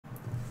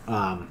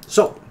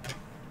So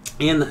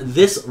in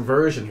this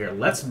version here,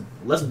 let's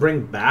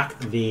bring back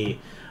the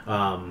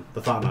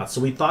Thought-Knot.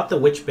 So we thought the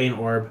Witchbane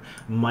Orb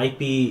might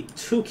be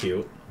too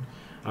cute.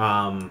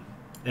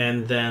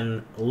 And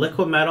then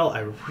Liquid Metal,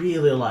 I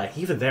really like.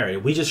 Even there,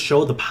 we just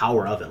showed the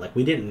power of it. Like,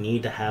 we didn't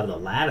need to have the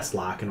Lattice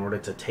Lock in order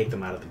to take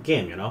them out of the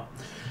game, you know?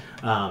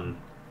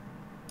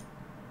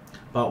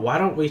 But why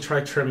don't we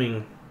try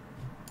trimming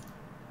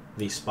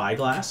the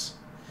Spyglass?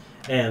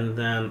 And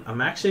then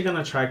I'm actually going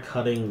to try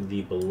cutting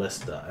the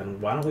Ballista.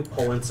 And why don't we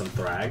pull in some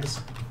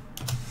Thrags?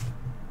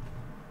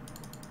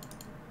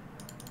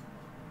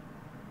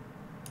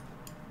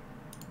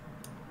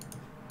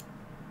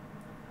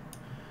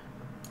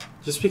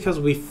 Just because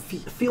we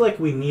feel like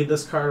we need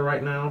this card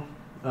right now.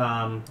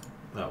 Oh,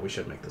 we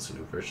should make this a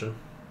new version.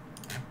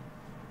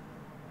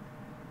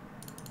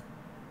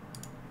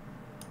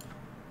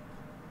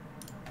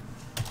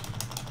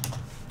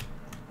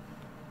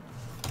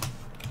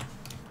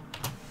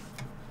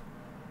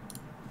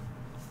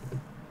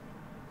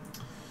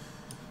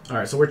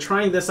 Alright, so we're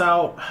trying this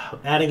out,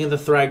 adding in the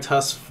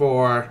Thragtusk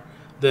for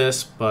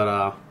this,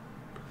 but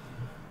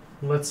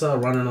let's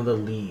run another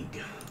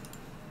league.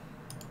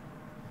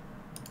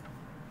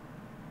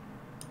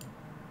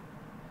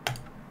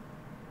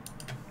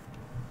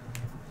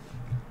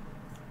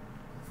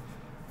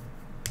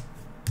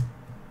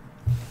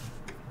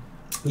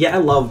 Yeah, I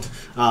loved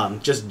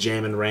just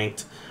jamming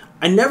ranked.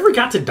 I never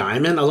got to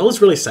Diamond. I was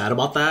always really sad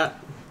about that.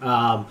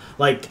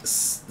 Like,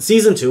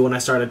 Season 2, when I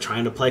started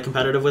trying to play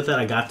competitive with it,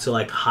 I got to,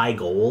 like, High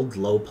Gold,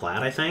 Low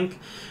Plat, I think.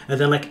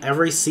 And then, like,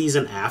 every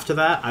season after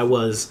that, I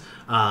was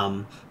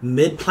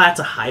Mid Plat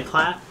to High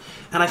Plat.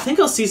 And I think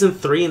it was Season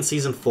 3 and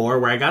Season 4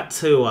 where I got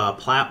to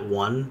Plat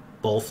 1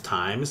 both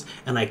times,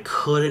 and I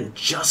couldn't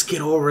just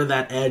get over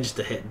that edge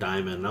to hit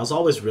Diamond. And I was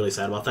always really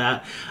sad about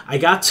that. I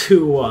got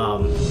to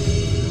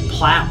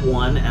Plat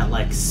 1 at,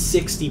 like,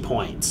 60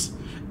 points.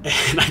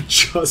 And I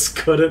just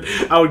couldn't.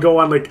 I would go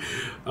on, like,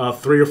 a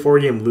 3 or 4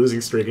 game losing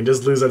streak and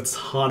just lose a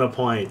ton of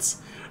points.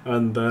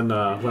 And then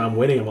when I'm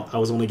winning, I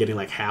was only getting,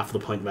 like, half the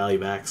point value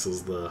back, so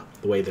is the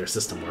way their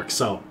system works.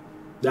 So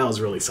that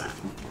was really sad.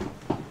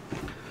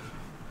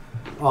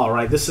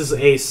 Alright, this is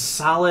a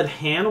solid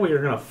hand. We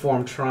are going to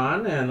form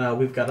Tron, and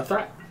we've got a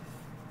threat.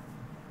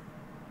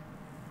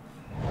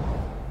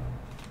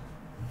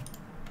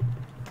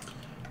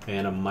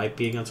 And it might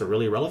be against a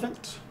really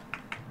relevant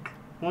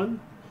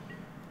one.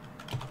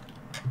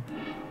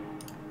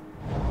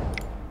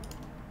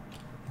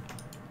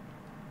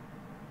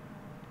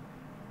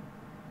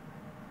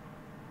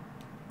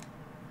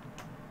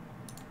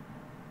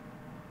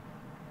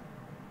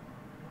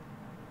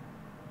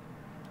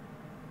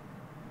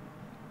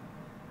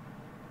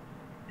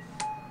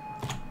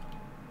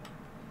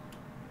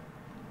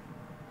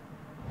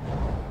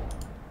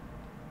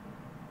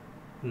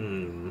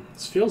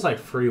 This feels like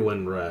free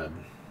win red.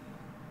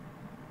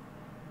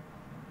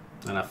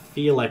 And I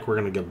feel like we're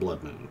going to get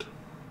Blood Mooned.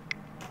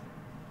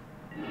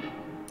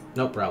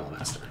 Nope, Rabble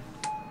Master.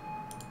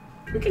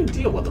 We can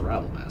deal with the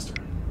Rabble Master.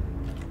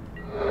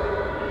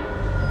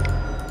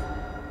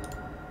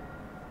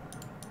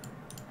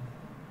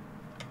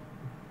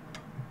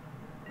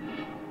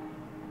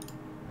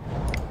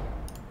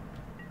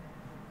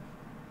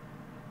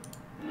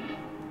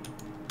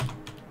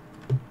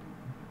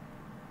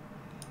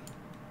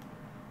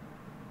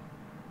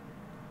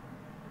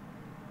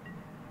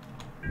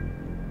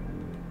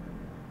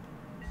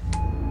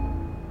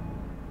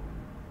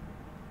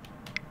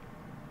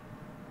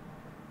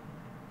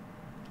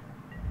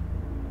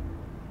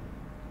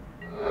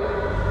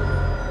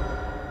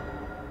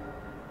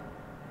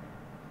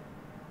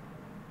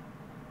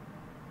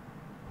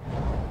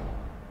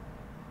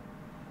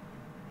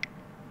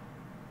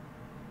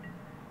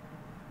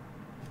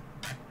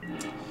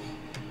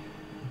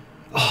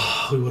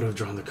 We would have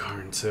drawn the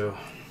Karn too.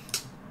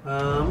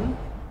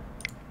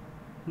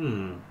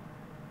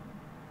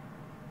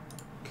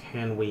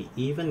 Can we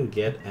even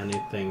get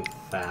anything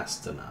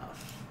fast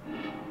enough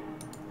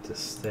to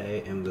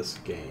stay in this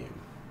game?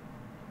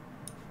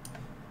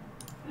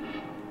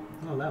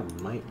 Oh,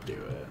 that might do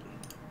it.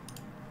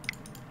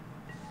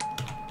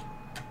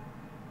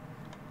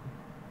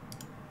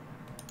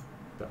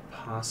 But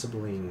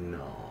possibly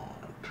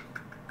not.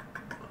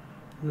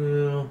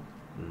 No.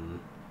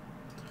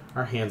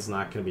 Our hand's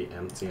not going to be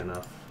empty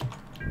enough.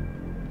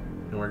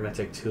 And we're going to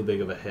take too big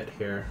of a hit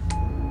here.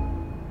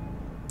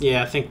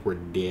 Yeah, I think we're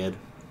dead.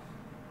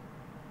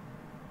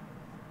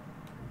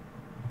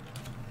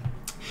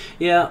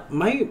 Yeah,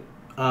 my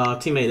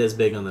teammate is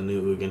big on the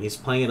new Ugin. He's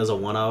playing it as a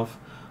one-of.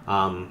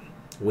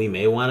 We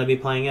may want to be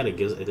playing it.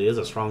 It is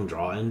a strong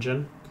draw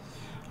engine.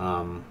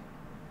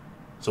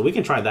 So we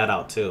can try that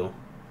out too.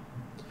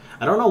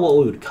 I don't know what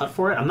we would cut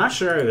for it. I'm not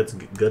sure if it's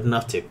good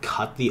enough to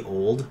cut the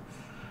old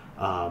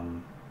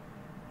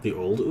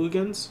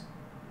Ugins.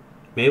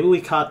 Maybe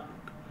we cut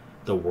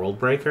the World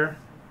Breaker.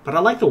 But I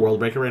like the World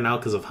Breaker right now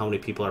because of how many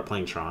people are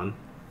playing Tron.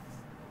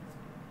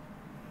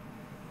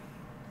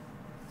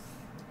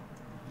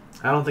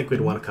 I don't think we'd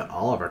want to cut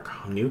all of our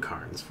new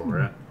Karns for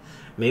it.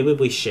 Maybe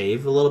we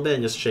shave a little bit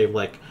and just shave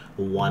like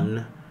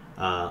one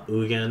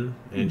Ugin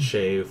and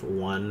shave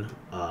one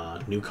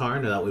new Karn,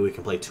 and that way we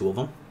can play two of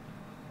them.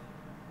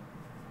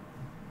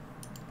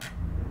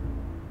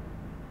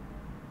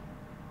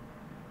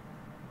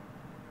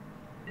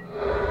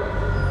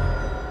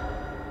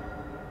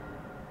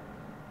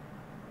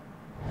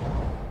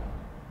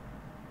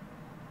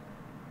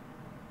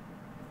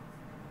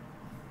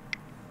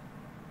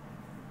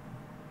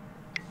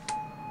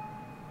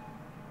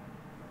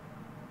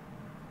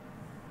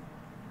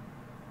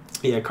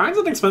 Yeah, Karn's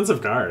an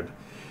expensive card.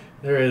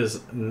 There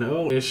is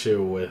no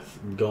issue with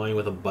going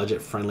with a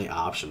budget-friendly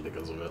option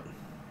because of it.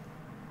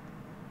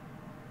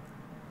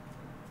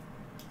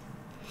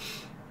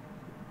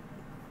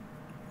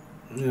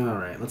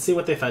 Alright, let's see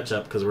what they fetch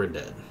up because we're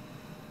dead.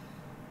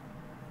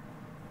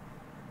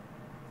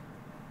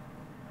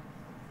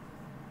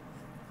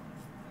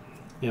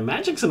 Yeah,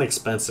 Magic's an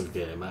expensive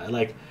game.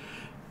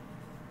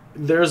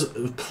 There's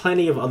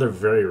plenty of other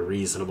very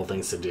reasonable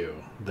things to do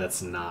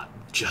that's not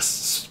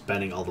just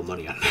spending all the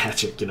money on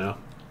Magic, you know?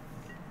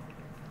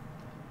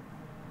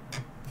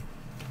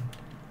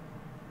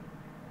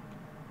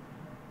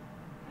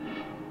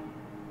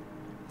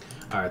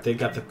 Alright, they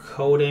got the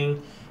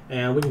coding,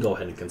 and we can go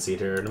ahead and concede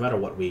here. No matter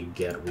what we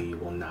get, we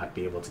will not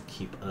be able to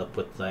keep up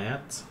with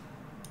that.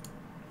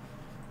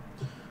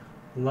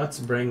 Let's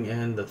bring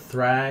in the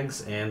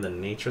Thrags and the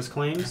Nature's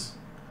Claims.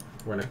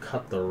 We're going to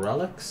cut the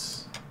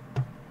Relics.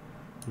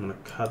 I'm going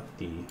to cut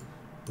the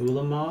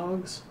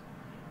Ulamogs.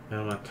 And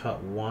I'm going to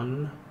cut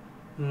one.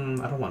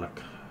 I don't want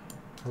to.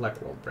 I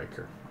like World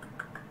Breaker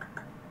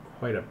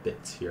quite a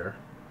bit here.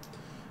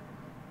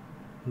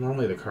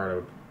 Normally the card I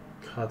would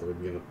cut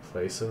would be in the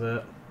place of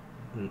it.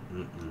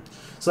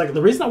 So like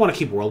the reason I want to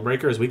keep World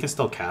Breaker is we can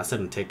still cast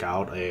it and take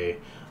out a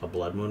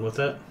Blood Moon with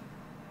it.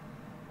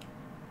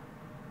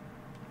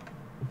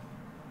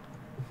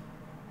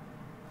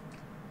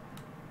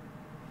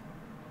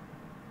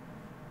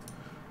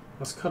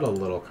 Let's cut a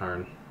little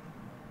Karn.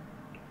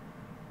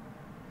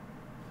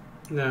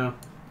 No.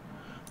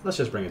 Let's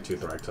just bring in two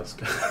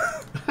Thragtusk.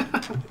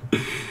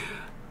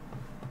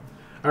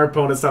 Our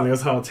opponent's telling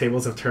us how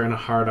tables have turned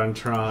hard on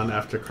Tron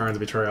after Karn's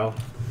betrayal.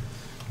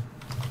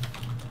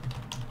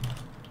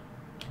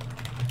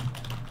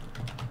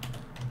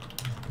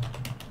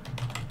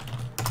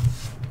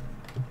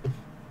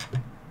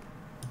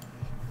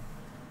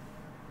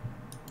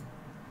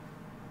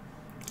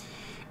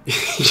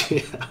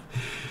 Yeah.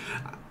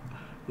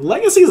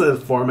 Legacy is a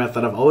format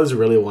that I've always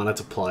really wanted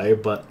to play,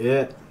 but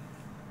it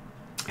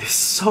is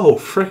so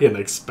freaking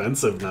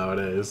expensive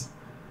nowadays.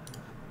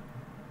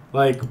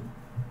 Like,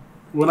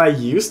 when I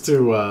used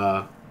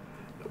to,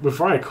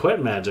 before I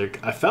quit Magic,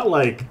 I felt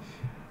like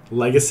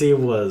Legacy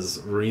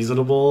was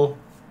reasonable.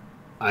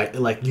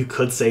 Like, you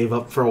could save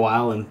up for a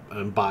while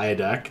and buy a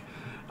deck.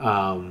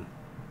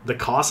 The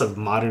cost of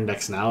modern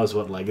decks now is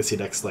what Legacy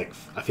decks, like,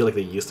 I feel like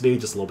they used to be,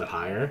 just a little bit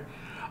higher.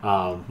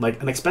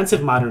 Like, an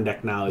expensive modern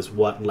deck now is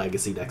what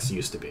Legacy decks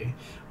used to be.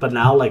 But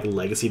now, like,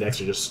 Legacy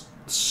decks are just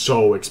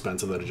so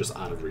expensive that they're just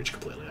out of reach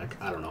completely. Like,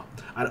 I don't know.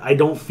 I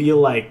don't feel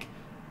like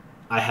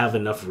I have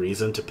enough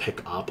reason to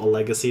pick up a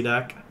Legacy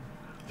deck.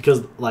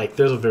 Because, like,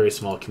 there's a very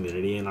small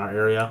community in our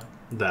area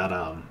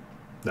that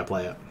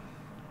play it.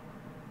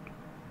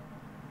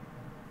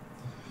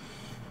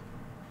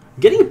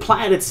 Getting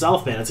Plat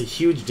itself, man, it's a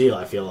huge deal,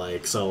 I feel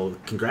like. So,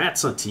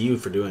 congrats to you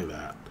for doing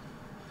that.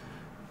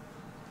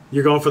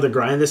 You're going for the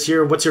grind this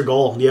year? What's your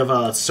goal? Do you have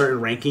a certain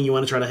ranking you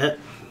want to try to hit?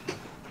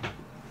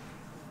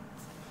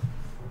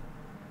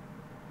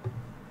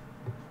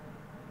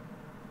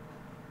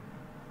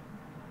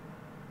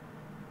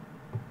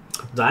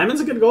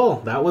 Diamond's a good goal.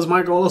 That was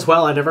my goal as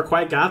well. I never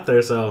quite got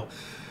there, so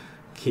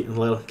keep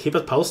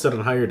us posted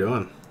on how you're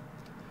doing.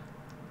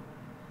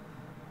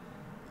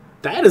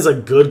 That is a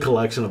good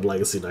collection of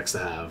Legacy decks to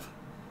have.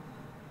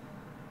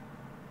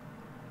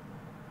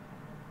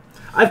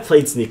 I've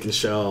played Sneak and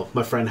Show.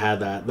 My friend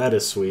had that. That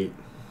is sweet.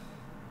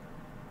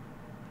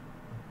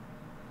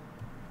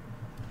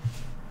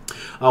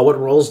 What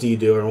roles do you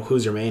do, or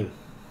who's your main?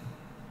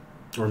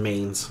 Or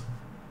mains?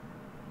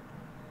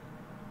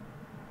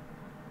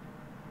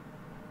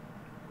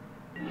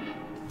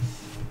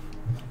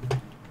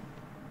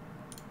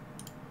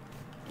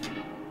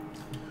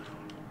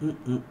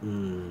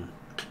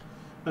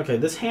 Okay,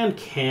 this hand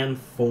can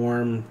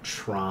form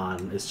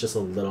Tron. It's just a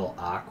little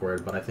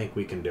awkward, but I think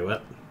we can do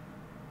it.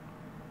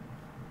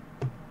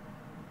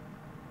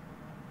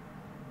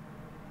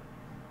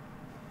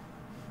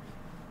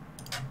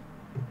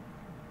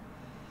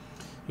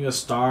 You go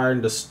star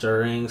into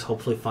Stirrings,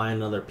 hopefully find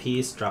another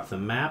piece, drop the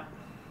map.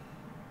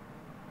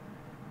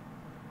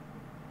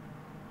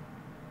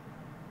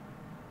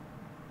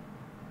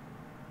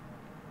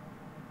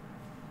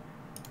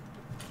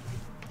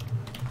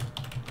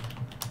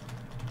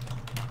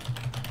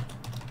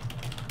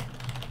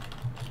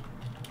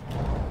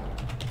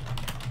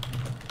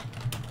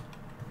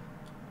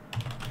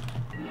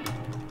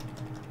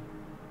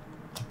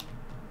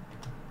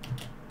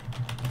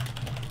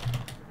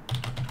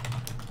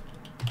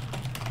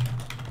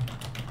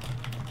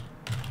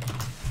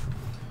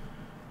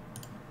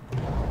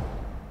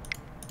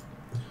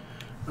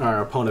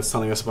 our opponents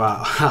telling us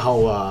about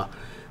how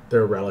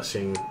they're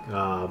relishing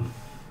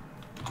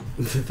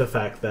the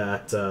fact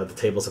that the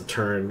tables have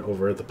turned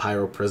over the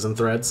Pyro prison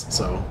threads.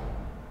 So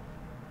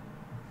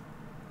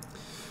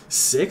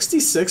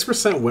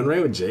 66% win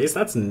rate with Jace?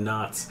 That's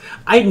nuts.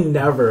 I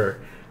never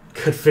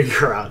could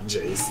figure out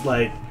Jace.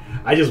 Like,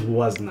 I just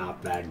was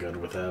not that good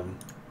with him.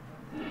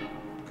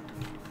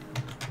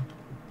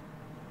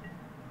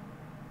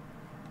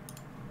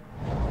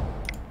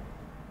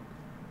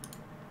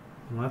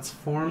 Let's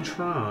form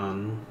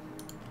Tron.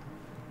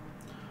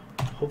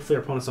 Hopefully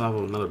our opponents don't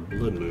have another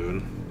Blood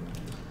Moon.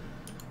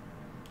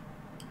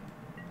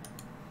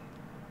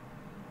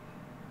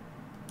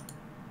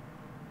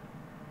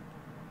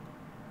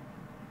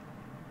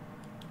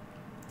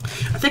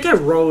 I think I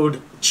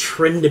rode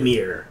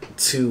Tryndamere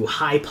to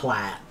High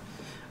Plat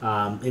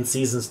in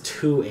seasons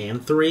 2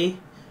 and 3,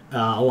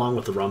 along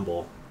with the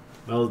Rumble.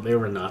 Well, they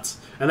were nuts.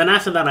 And then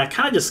after that, I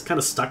kind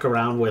of stuck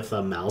around with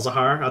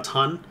Malzahar a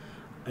ton.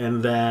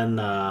 And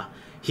then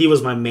he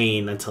was my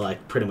main until I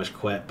pretty much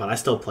quit. But I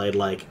still played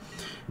like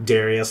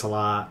Darius a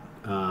lot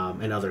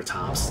and other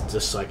tops,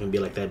 just so I can be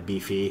like that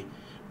beefy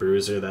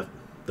bruiser that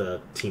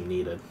the team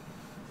needed.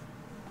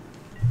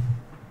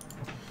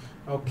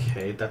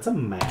 Okay, that's a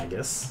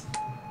Magus.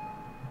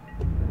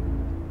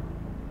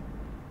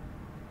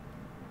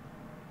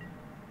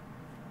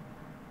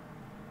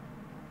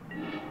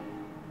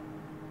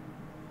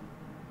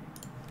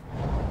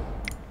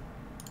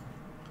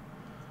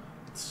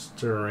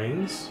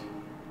 Stirrings.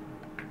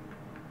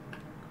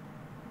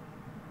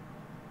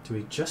 Do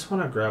we just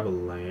want to grab a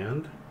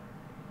land?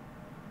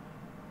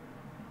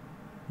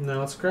 No,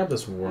 let's grab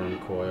this Worm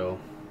Coil.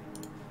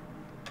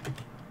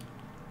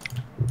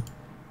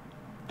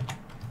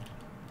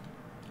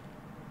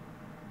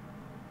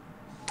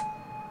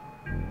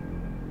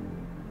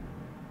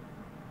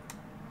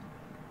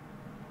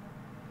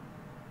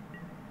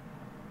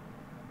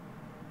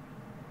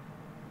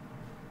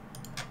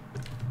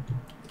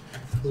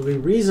 We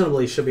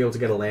reasonably should be able to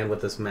get a land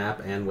with this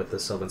map and with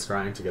this Sylvan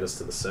Scrying to get us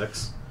to the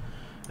 6.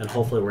 And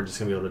hopefully we're just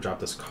going to be able to drop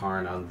this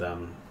Karn on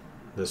them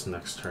this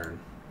next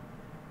turn.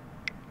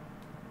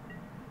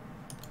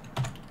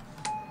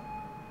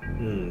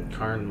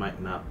 Karn might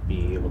not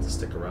be able to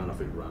stick around if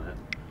we run it.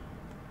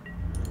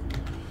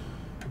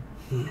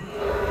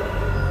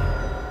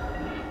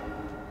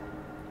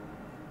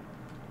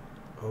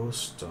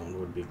 O-Stone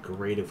would be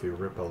great if we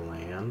rip a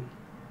land.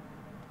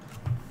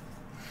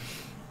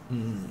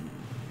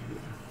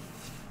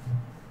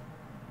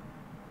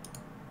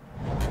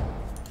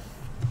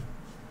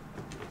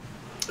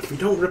 If we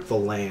don't rip the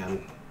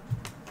land,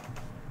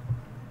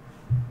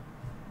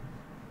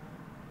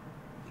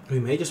 we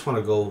may just want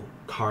to go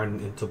Karn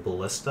into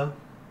Ballista.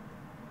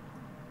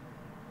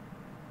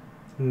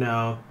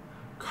 No.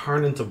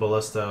 Karn into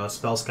Ballista,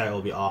 Spellskite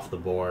will be off the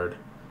board.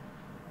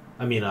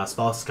 I mean,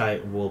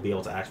 Spellskite will be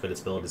able to activate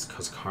its abilities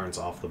because Karn's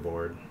off the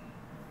board.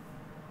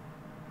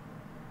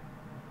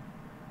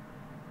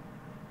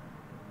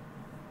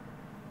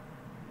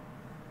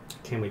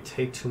 Can we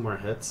take 2 more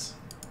hits?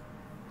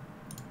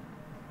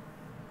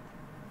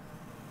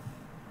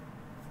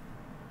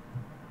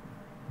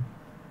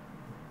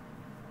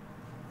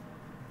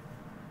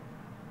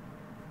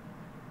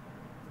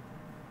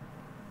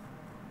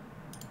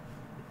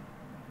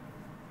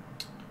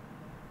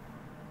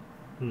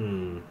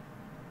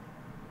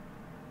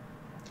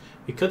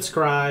 We could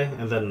scry,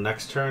 and then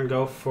next turn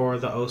go for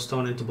the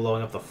O-Stone into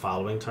blowing up the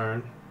following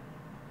turn.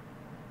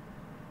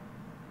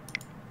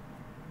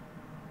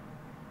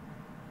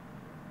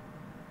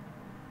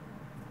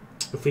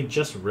 If we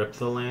just rip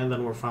the land,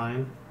 then we're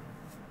fine.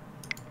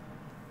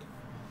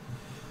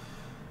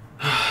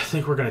 I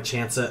think we're gonna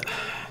chance it.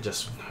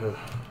 Just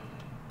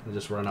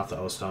run off the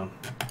O-Stone.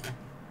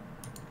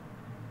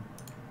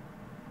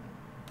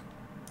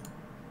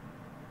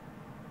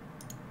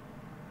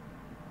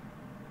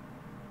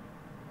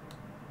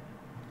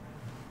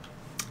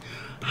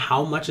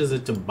 How much is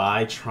it to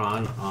buy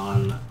Tron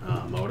on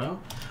Moto?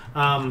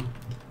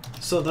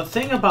 So the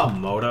thing about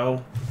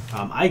Moto,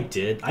 I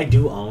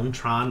do own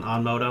Tron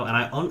on Moto, and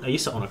I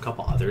used to own a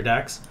couple other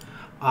decks.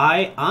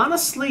 I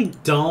honestly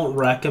don't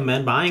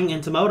recommend buying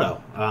into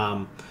Moto.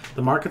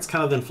 The market's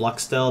kind of in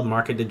flux still. The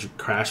market did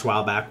crash a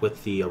while back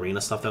with the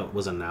arena stuff that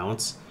was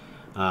announced.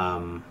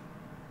 And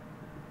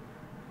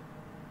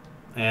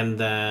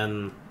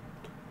then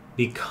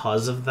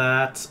because of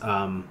that,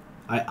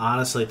 I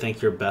honestly think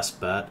your best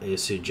bet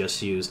is to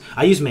just use...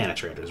 I use Mana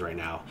Traders right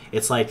now.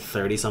 It's like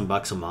 30 some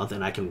bucks a month,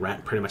 and I can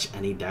rent pretty much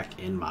any deck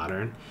in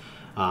Modern.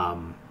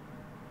 And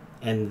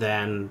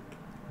then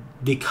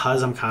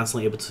because I'm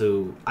constantly able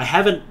to...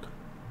 I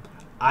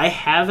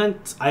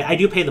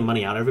do pay the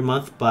money out every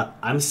month, but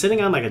I'm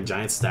sitting on like a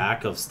giant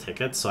stack of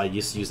tickets, so I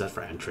used to use that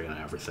for entry and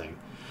everything.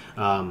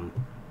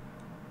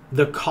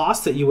 The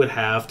cost that you would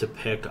have to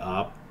pick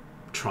up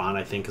Tron,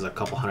 I think, is a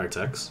couple hundred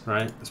ticks,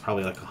 right? It's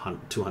probably like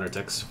 200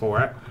 ticks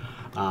for it.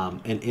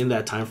 And in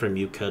that time frame,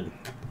 you could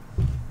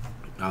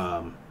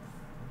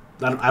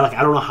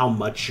I don't know how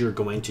much you're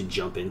going to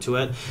jump into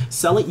it.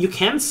 Selling, you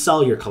can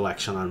sell your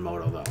collection on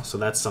Moto though, so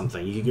that's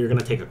something. You're going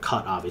to take a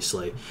cut,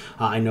 obviously.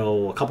 I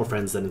know a couple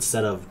friends that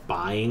instead of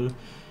buying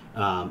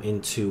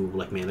into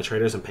like Mana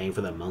Traders and paying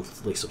for that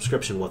monthly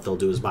subscription, what they'll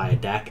do is buy a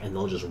deck and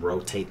they'll just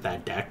rotate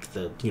that deck.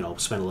 Spend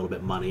a little bit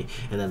of money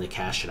and then they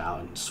cash it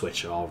out and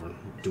switch it over,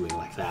 doing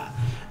like that,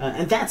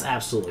 and that's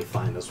absolutely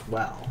fine as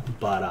well.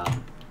 But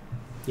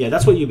yeah,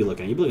 that's what you'd be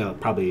looking at. You'd be looking at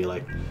probably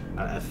like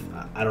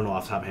I don't know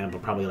off the top of hand,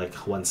 but probably like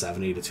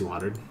 170 to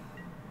 200.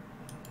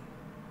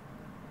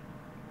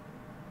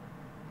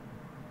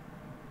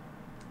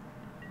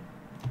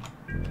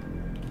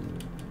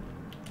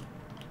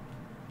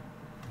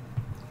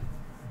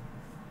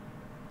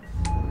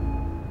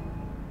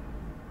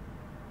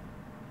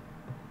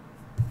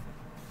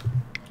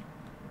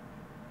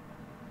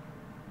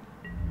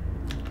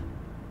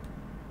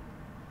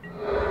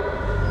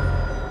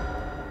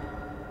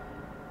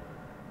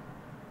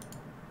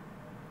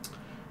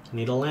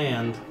 Need a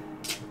land.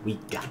 We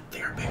got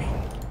there, baby.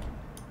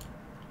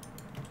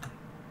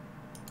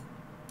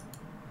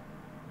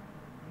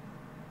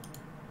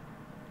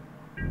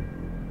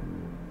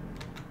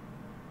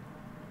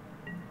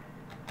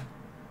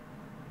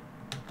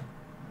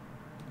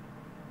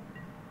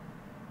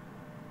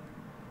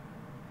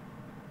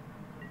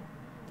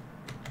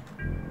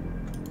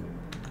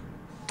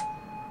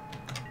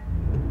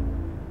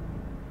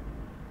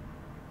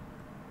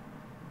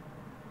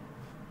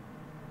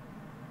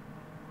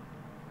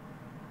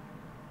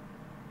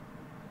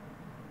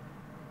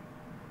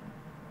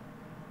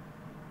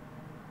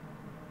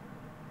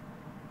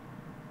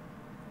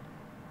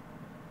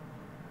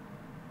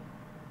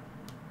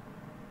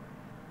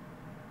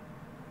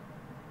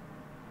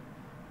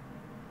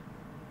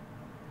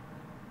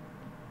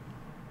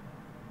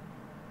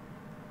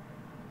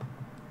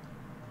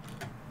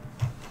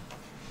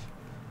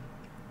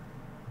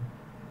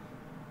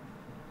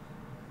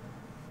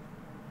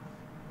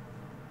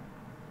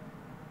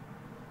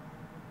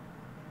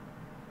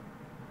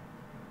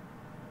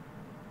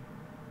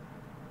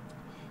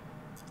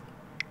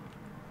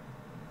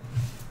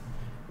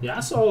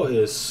 Yasuo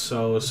is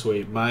so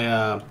sweet.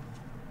 My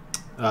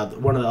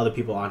one of the other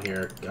people on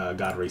here,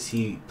 Godreese,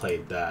 he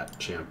played that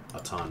champ a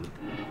ton.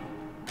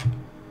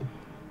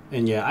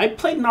 And yeah, I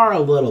played Nara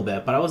a little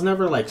bit, but I was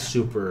never like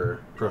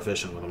super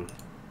proficient with him.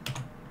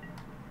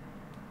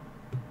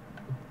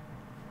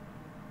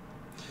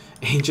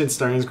 Ancient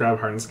Stirrings grab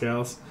Hardened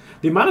Scales.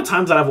 The amount of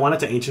times that I've wanted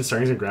to Ancient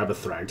Stirrings and grab a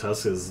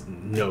Thragtusk is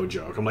no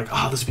joke. I'm like,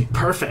 oh, this would be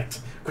perfect.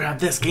 Grab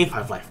this, gain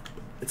 5 life.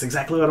 It's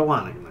exactly what I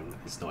want. And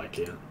I just know I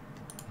can't.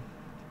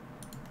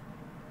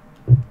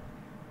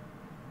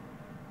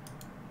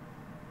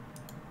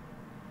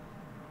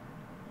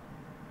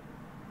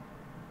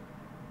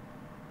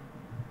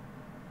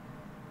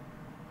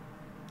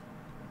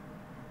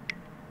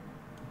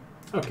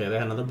 Okay, they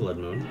had another Blood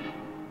Moon.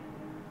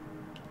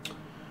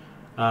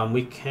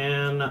 We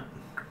can...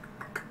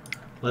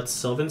 Let's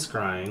Sylvan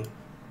Scrying.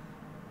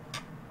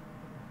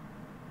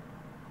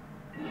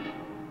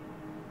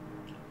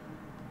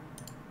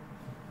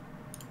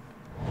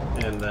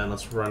 And then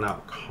let's run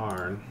out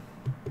Karn.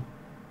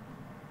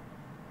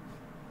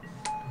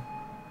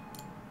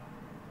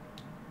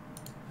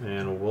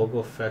 And we'll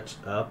go fetch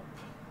up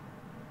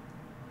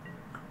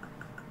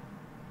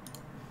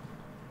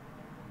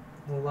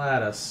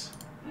Lattice.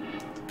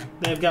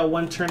 They've got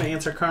one turn to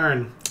answer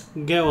Karn.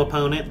 Go,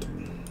 opponent.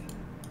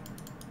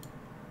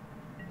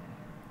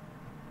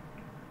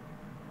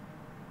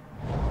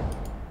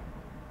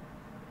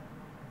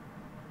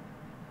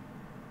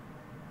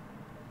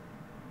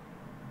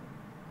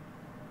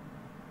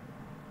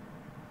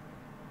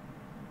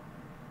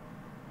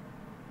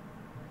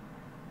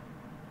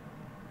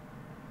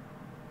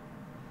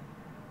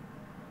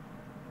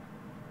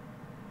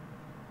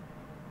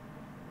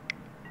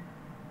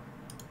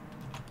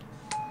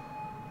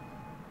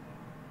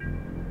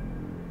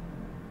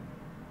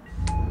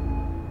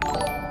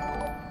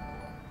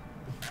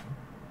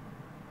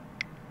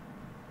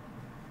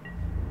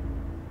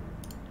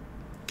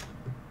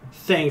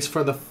 Thanks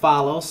for the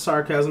follow,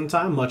 Sarcasm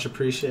Time. Much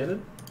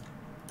appreciated.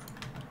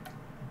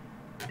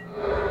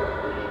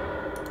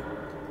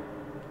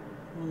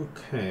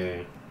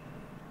 Okay.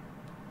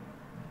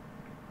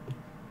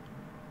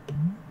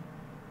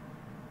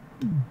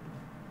 I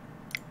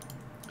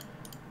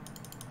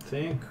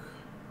think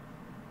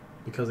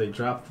because they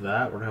dropped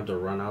that, we're gonna have to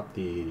run out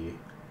the...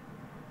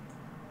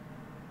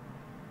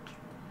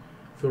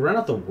 If we run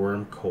out the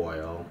Worm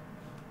Coil,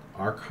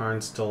 our Karn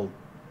still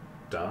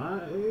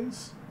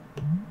dies?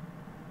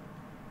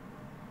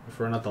 If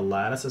we run out the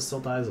Lattice, it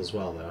still dies as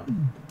well, though.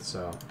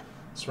 So,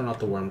 let's run out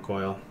the Worm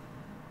Coil.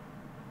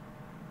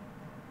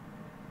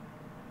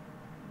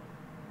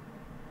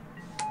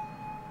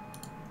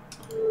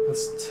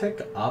 Let's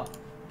tick up,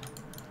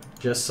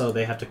 just so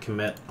they have to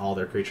commit all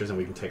their creatures and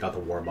we can take out the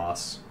War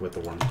Boss with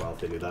the Worm Coil if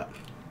they do that.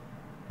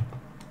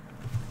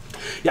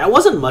 Yeah, I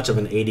wasn't much of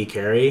an AD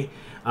carry.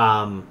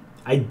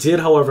 I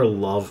did, however,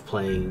 love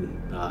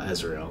playing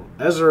Ezreal.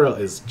 Ezreal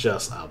is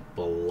just a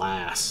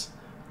blast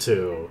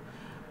to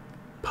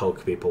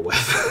poke people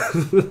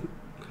with.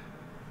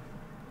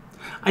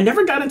 I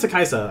never got into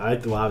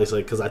Kaisa, well,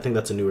 obviously, because I think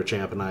that's a newer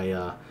champ, and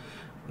I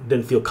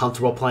didn't feel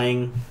comfortable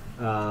playing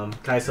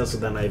Kaisa, so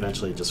then I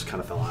eventually just kind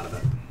of fell out of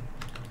it.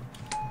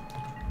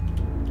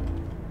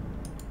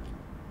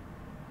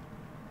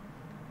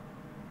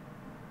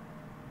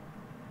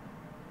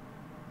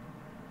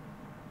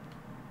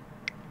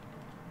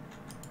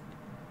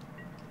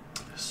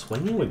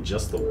 Swinging with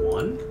just the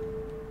one?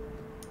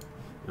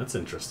 That's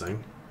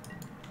interesting.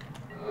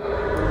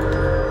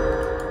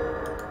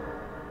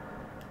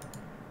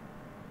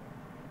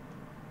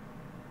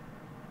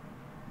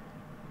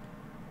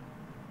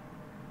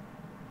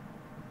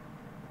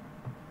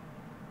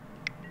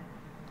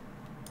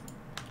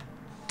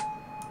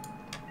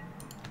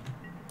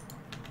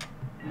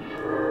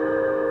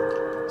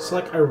 So,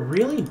 like, I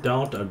really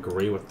don't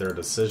agree with their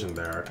decision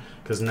there,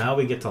 because now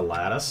we get to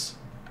Lattice,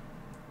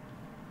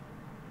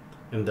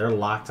 and they're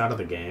locked out of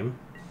the game,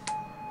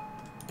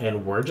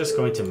 and we're just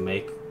going to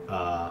make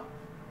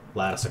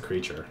Lattice a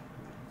creature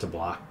to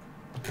block.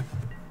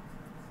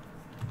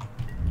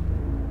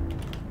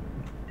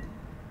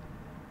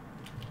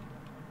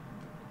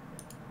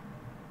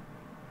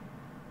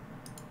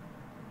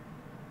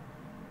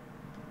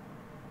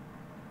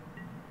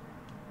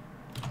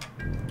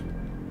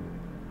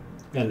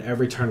 And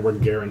every turn we're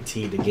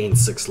guaranteed to gain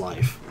 6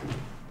 life.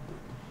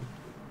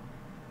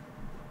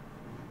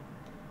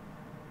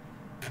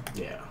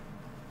 Yeah.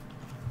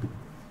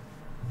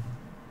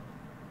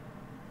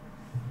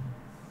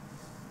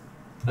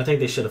 I think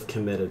they should have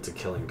committed to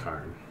killing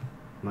Karn,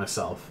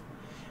 myself.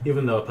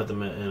 Even though it put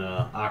them in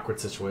an awkward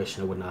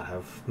situation, it would not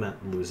have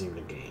meant losing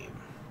the game.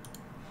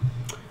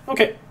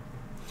 Okay.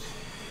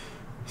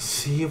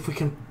 See if we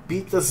can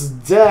beat this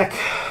deck.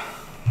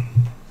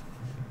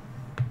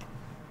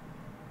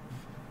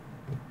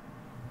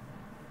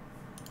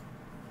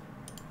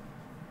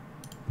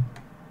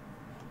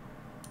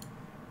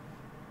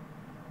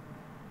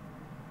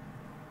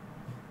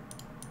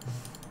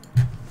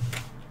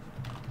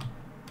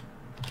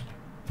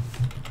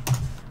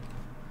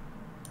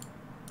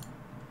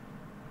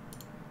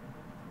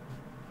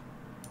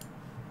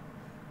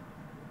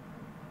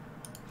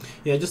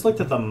 Yeah, I just looked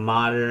at the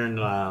modern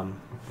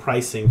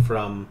pricing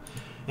from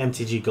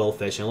MTG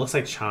Goldfish, and it looks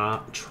like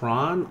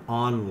Tron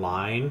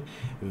Online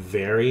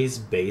varies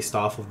based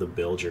off of the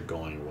build you're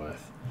going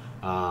with.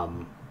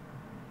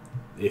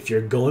 If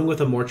you're going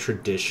with a more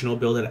traditional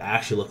build, it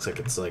actually looks like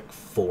it's like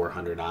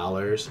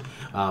 $400,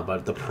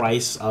 but the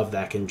price of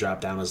that can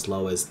drop down as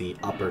low as the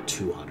upper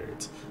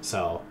 200s.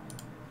 So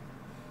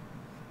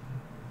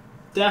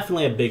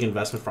definitely a big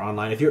investment for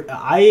online.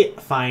 I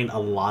find a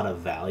lot of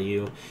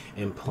value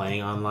in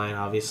playing online,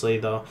 obviously,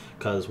 though,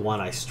 because one,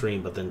 I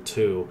stream, but then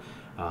two,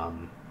 I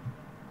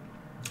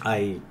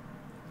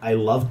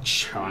love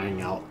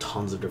trying out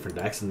tons of different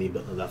decks, and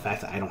the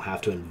fact that I don't have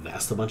to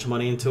invest a bunch of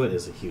money into it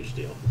is a huge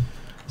deal.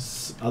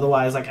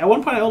 Otherwise, like, at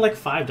one point I owned like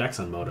 5 decks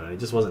on Moto, and it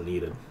just wasn't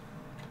needed.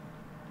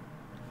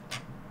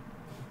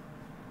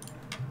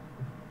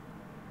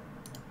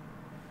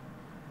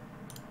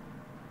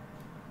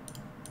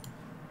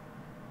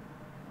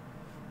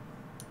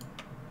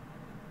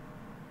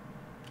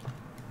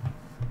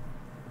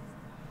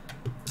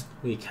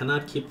 We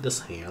cannot keep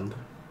this hand.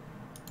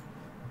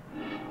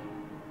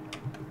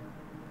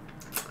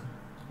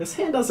 This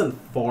hand doesn't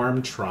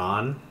form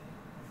Tron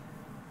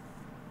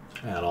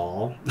at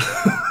all.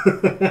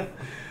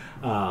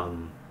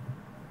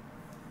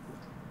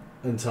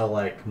 Until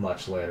like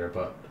much later,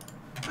 but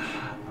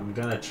I'm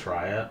gonna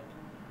try it.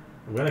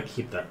 I'm gonna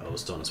keep that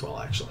O-Stone as well,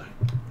 actually.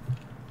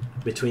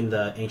 Between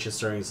the Ancient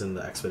Stirrings and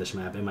the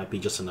Expedition map, it might be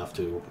just enough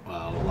to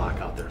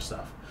lock out their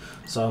stuff.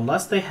 So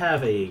unless they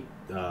have a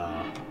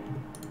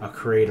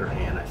creator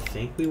hand, I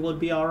think we would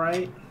be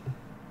alright.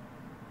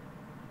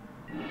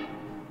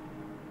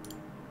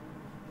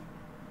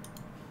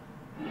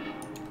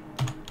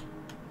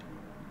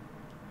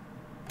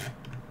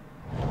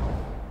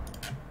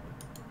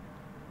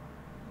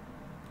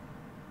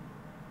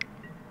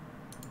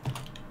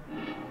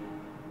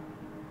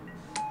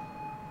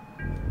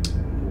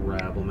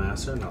 Rabble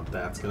Master, now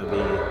that's going to be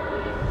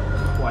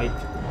quite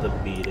the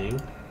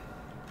beating.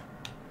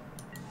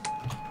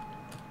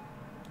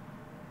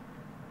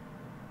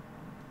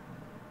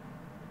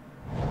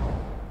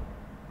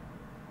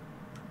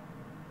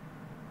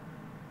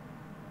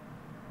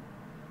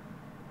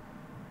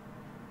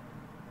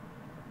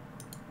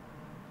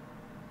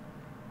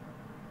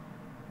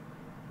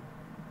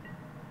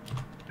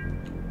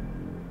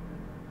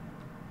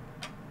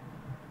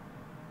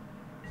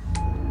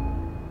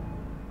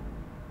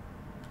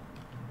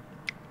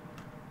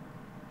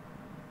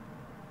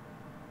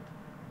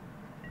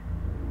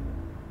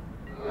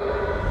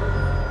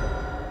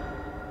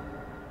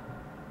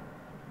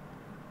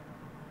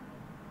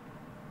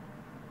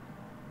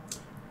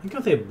 I think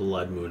if they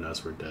Blood Moon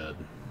us, we're dead.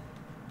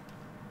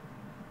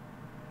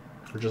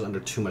 We're just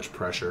under too much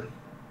pressure.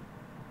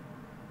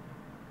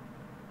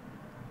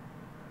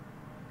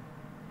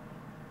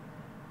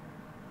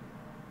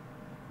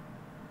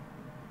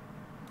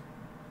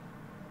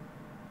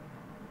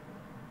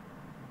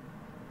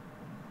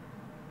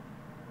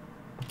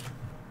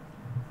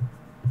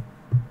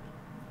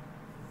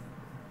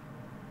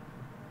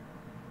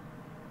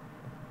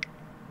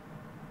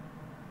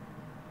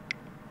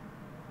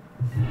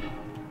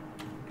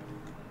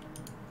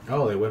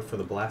 Oh, they went for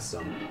the blast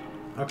zone.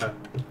 Okay.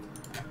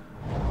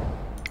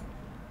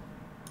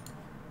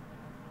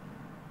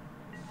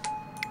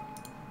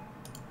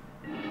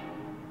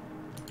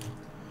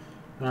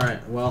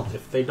 Alright, well,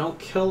 if they don't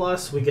kill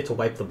us, we get to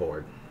wipe the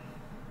board.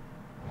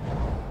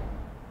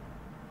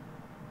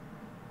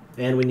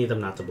 And we need them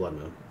not to Blood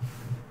Moon.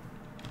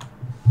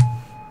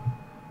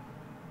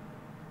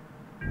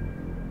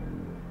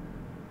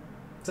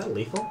 Is that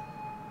lethal?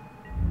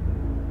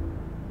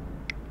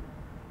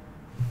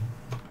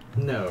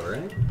 No,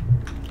 right?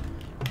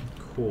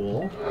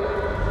 Cool.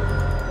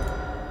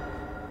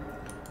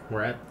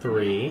 We're at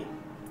 3.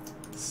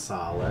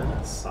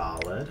 Solid,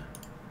 solid.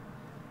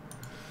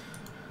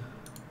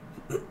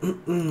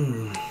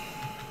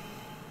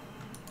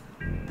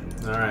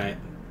 Alright.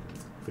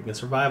 If we can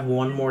survive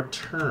one more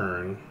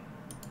turn.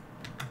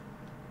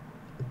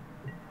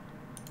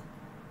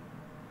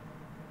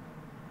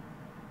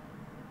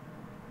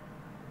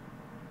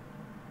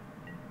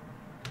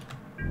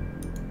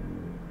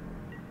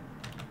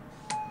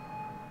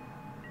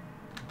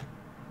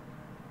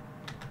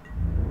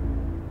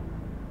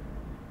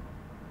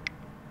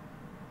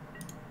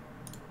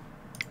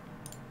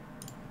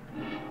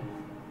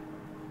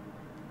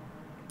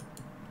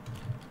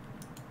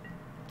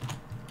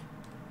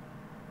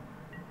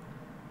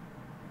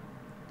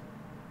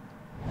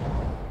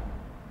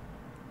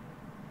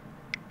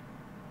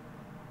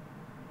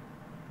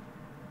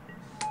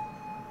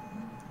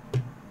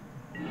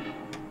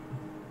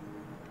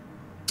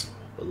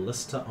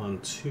 Ballista on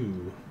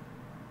 2.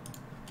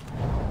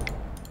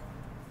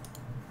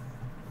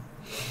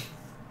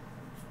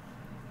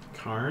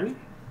 Karn?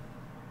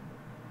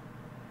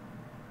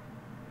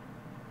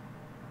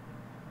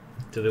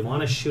 Do they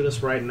want to shoot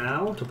us right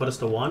now to put us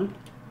to 1?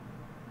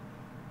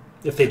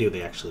 If they do,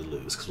 they actually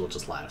lose, because we'll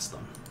just last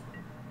them.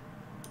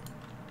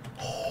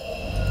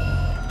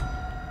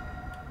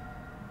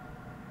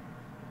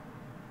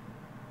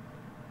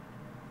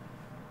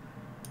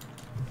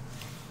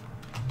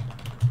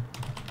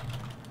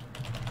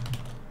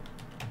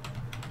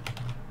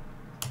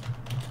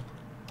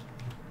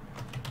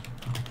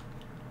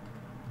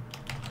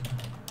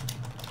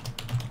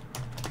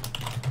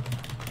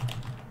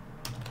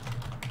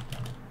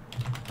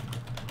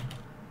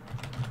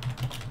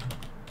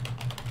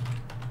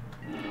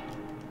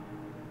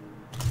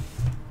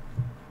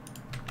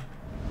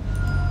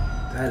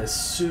 That is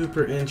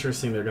super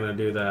interesting they're gonna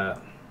do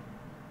that.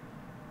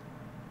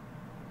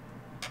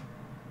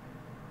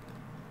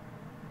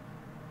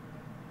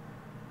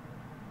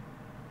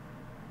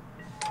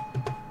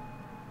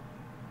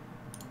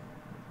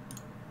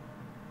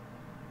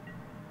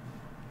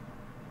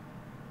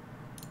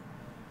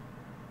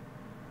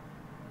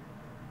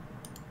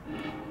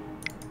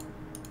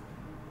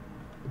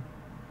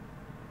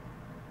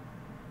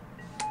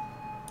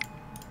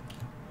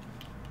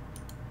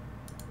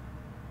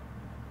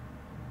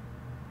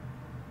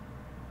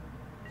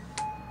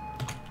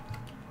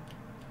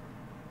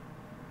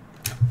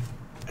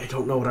 I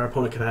don't know what our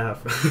opponent can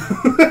have.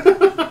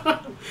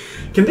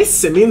 Can they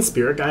Simian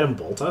Spirit Guide and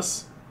bolt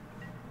us?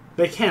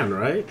 They can,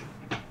 right?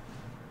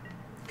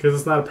 Because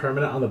it's not a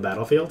permanent on the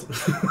battlefield.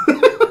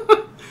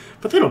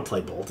 But they don't play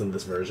Bolt in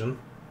this version.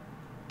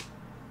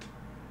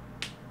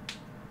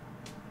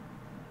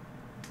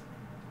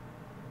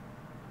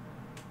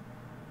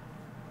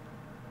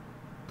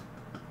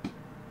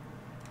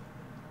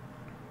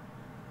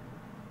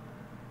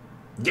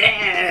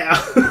 Yeah!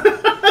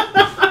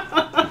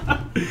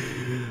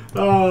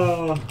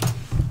 Oh.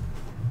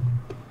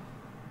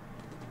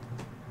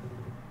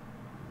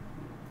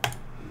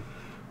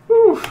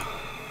 Whew.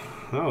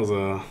 That was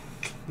a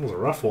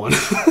rough one.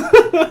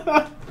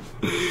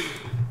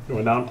 We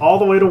went down all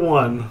the way to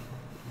 1.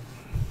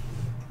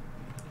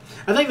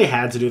 I think they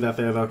had to do that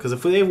there though, because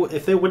if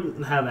they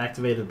wouldn't have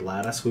activated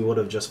Lattice, we would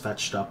have just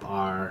fetched up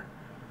our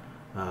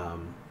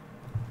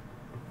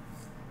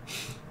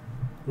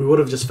we would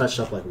have just fetched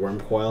up like Worm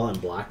Coil and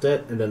blocked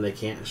it, and then they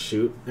can't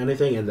shoot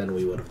anything, and then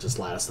we would have just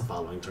latticed the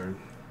following turn.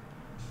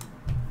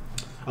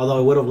 Although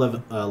it would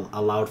have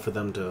allowed for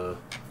them to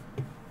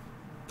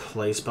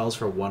play spells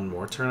for 1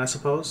 more turn, I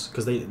suppose,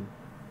 because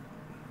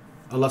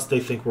unless they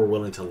think we're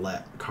willing to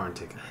let Karn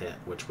take a hit,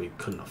 which we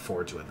couldn't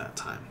afford to at that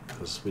time,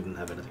 because we didn't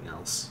have anything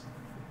else.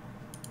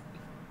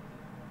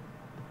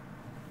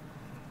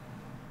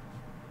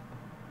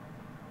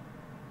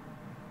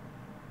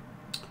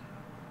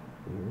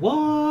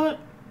 What?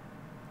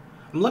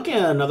 I'm looking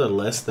at another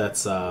list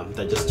that's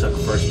that just took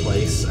first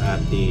place at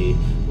the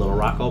Little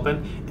Rock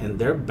Open, and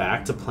they're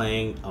back to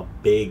playing a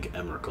big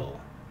Emrakul.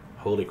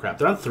 Holy crap!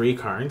 They're on 3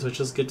 Karns,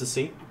 which is good to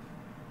see.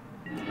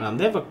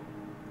 They have a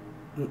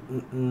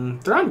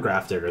they're on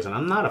Graph Diggers, and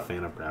I'm not a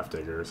fan of Graph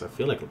Diggers. I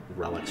feel like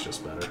Relic's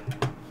just better.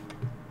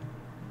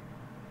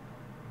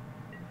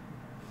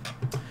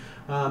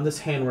 This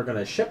hand we're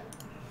gonna ship.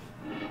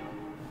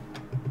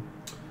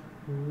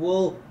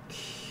 I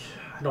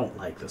don't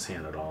like this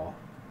hand at all.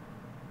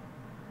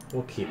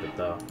 We'll keep it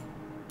though.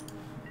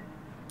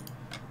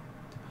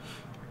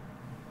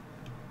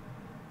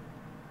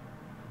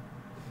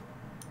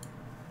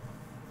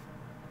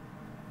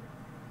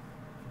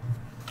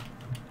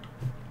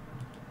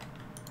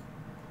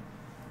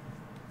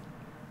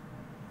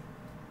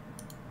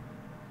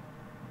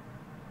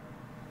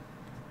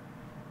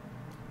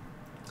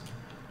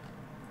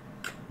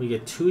 We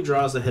get 2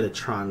 draws to hit a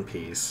Tron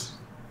piece.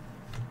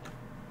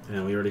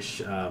 And we already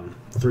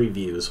 3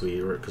 views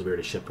because we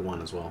already shipped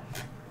 1 as well.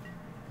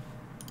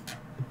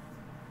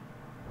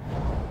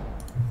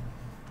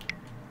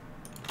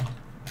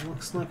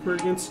 Looks like we're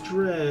against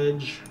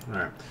Dredge.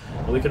 Alright.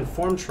 Well, we can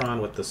form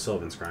Tron with the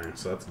Sylvan Scrying,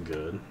 so that's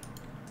good.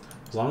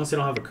 As long as they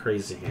don't have a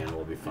crazy hand,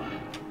 we'll be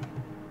fine.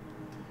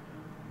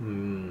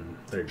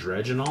 They're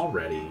dredging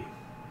already.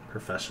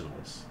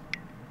 Professionals.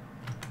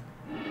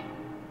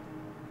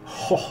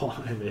 Oh,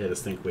 I hit a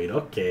Stinkweed.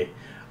 Okay.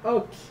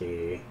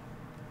 Okay.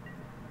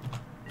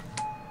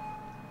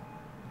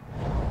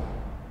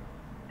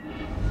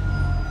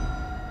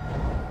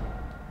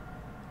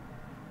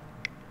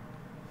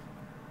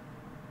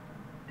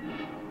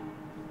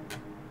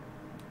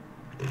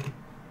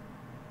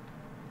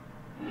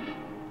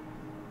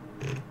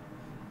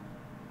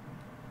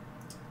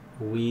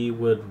 We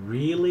would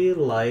really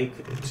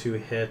like to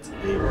hit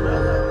a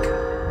relic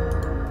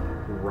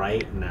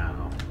right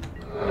now.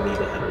 We need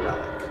to hit a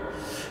relic.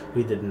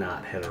 We did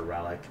not hit a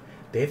relic.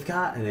 They've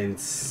got an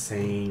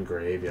insane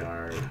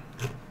graveyard.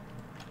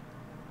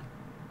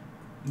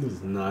 This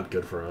is not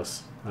good for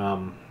us.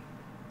 Well...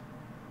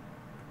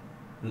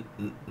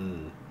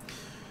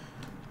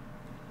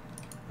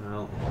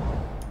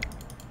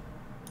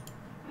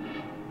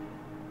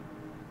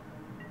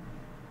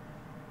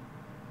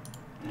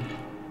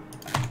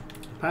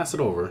 pass it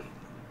over.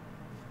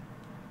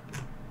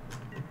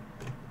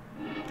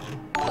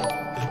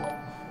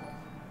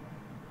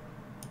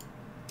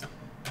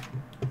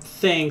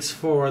 Thanks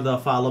for the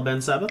follow,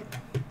 Ben Sabbath.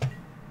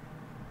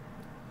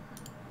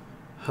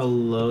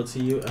 Hello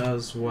to you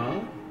as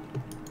well.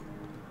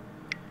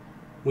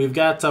 We've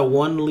got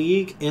 1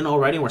 league in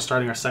already. We're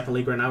starting our 2nd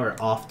league right now. We're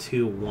off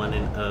to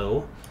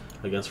 1-0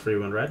 against Free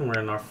Win Red, and we're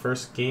in our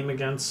first game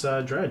against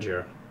Dredge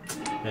here.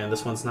 And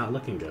this one's not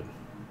looking good.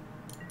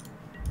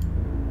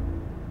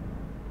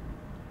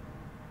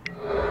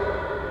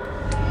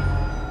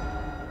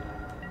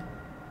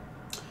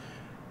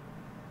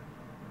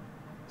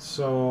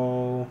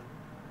 So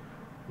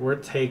we're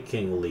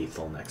taking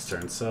lethal next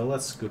turn, so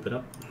let's scoop it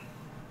up.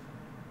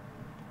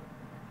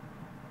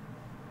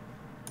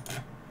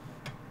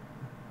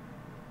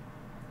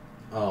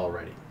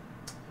 Alrighty.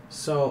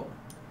 So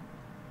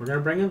we're gonna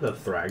bring in the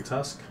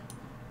Thragtusk,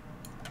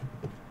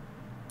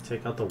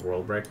 take out the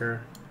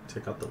Worldbreaker,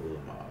 take out the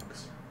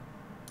Ulamogs.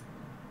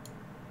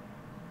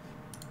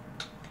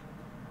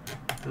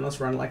 And let's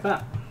run it like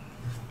that.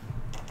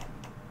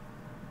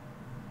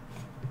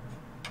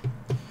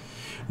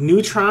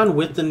 New Tron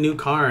with the new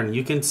Karn.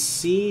 You can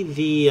see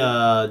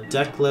the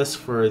deck list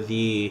for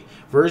the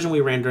version we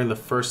ran during the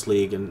first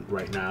league, and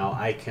right now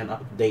I can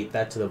update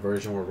that to the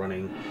version we're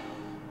running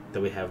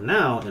that we have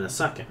now in a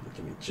second.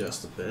 Give me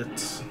just a bit.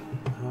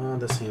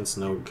 This hand's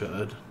no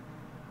good.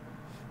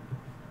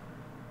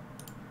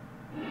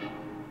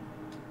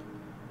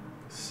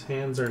 These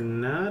hands are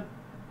not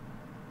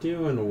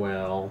doing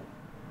well.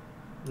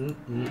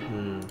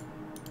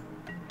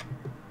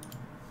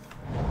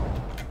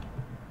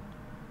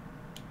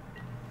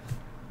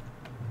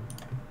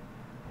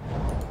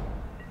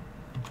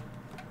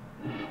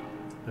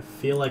 I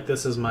feel like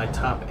this is my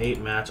top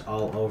 8 match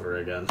all over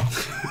again.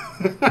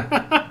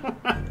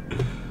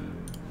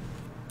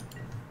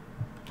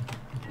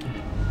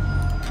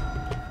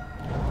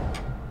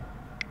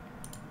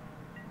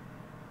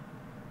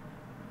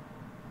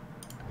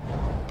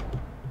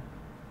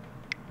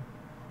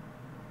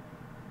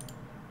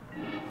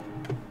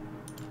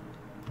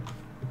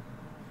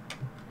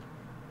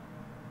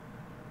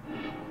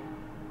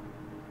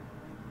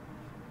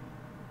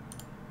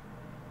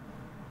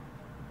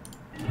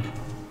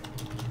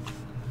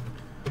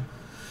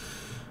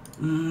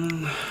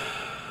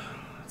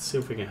 Let's see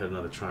if we can hit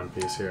another Tron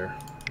piece here.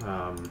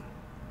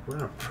 We're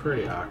in a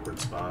pretty awkward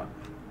spot.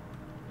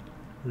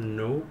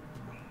 Nope.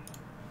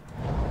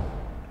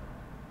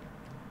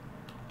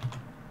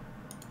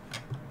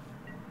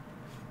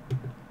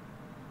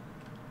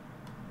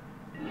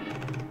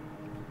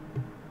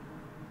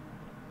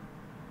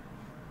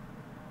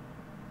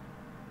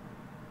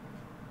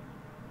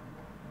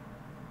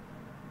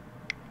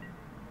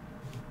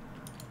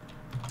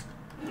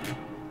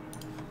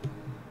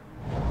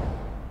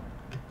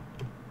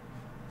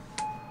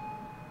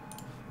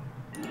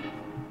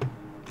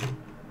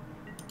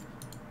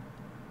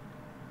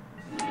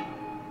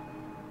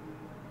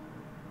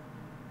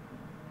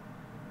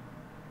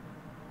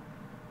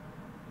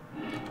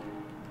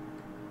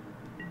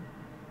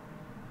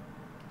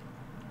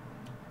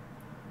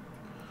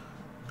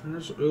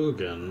 There's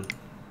Ugin.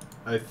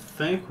 I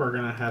think we're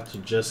gonna have to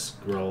just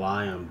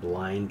rely on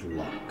blind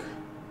luck.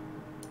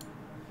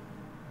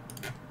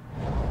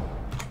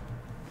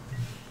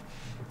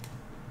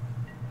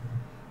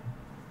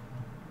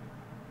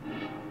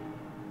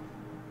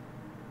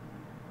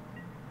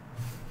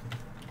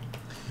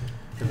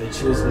 If they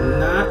choose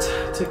not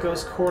to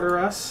Ghost Quarter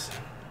us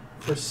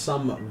for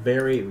some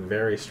very,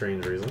 very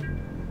strange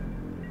reason.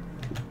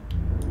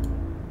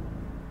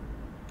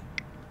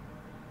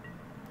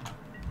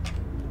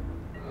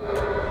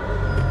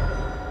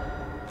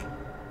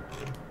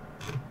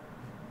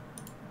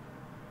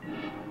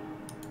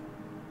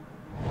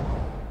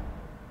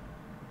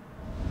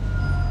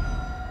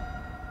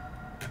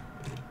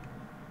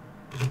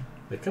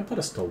 They could put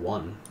us to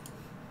 1.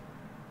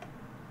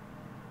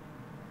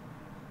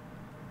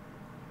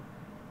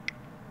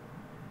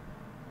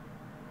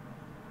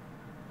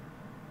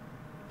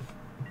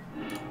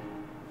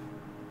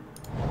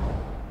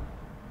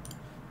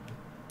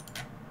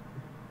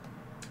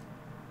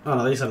 Oh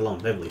no, they said alone.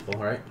 They have lethal,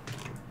 right?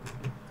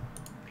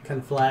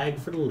 Can flag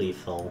for the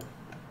lethal.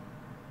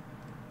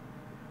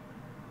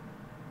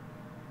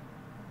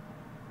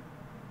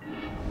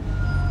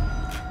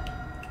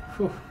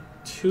 Whew,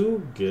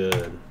 too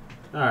good.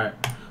 Alright,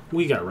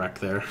 we got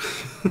wrecked there.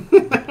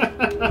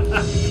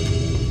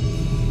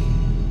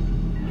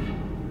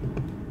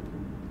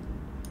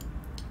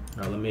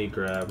 Now let me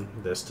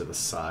grab this to the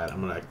side.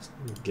 I'm gonna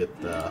get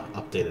the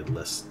updated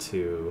list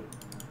too.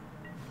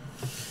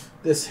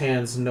 This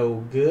hand's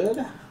no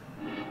good.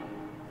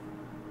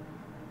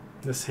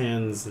 This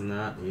hand's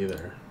not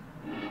either.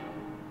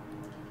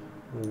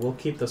 We'll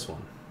keep this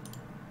one.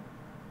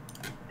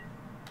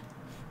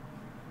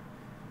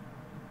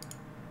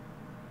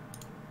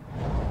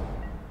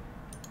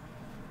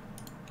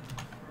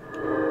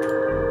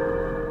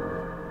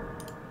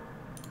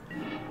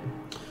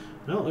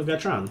 No, we've got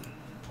Tron.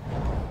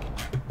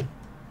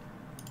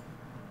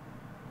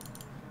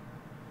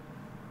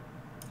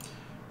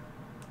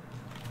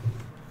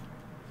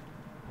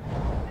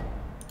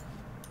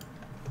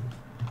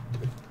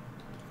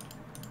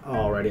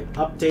 Alrighty,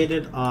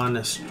 updated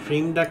on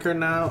Stream Decker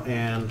now,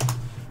 and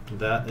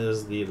that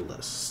is the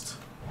list.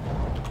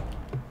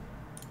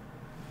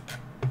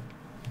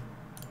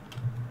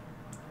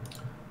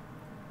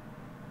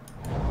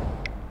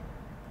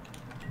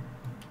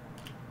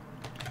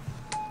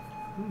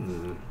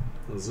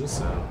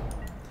 Azusa. Are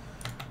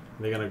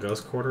they gonna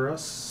ghost quarter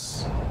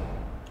us?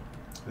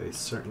 They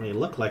certainly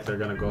look like they're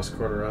gonna ghost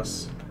quarter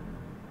us.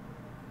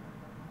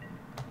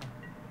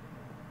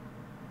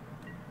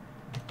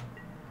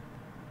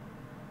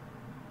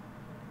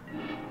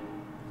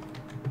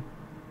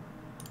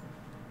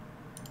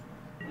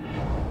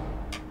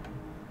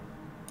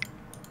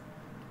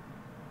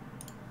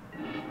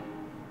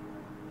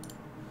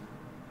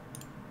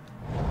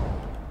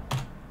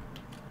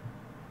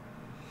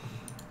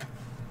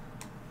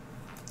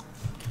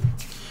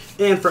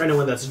 And for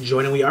anyone that's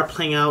joining, we are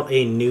playing out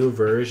a new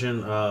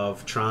version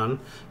of Tron,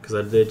 because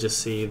I did just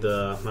see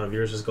the amount of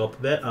viewers just go up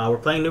a bit. We're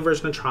playing a new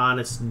version of Tron.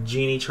 It's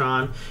Genie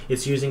Tron.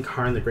 It's using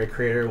Karn, the Great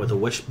Creator, with a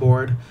wish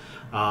board.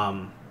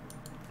 And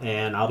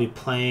I'll be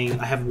playing...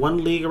 I have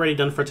one league already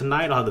done for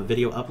tonight. I'll have the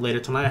video up later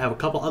tonight. I have a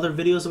couple other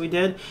videos that we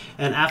did.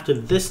 And after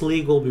this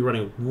league, we'll be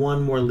running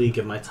one more league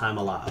if my time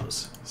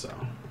allows. So...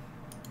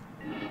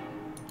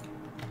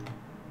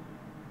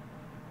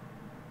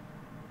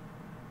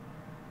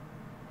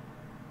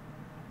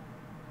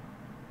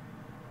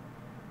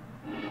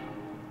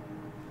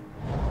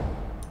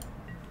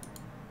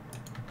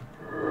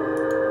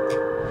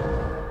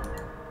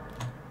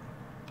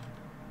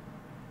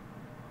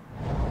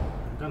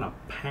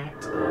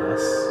 packed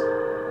us.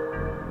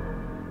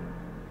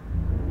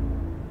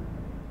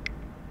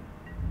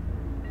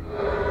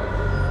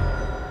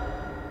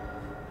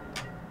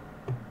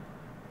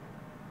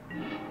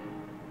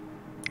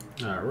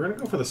 Alright, we're gonna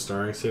go for the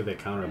stirring, see if they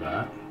counter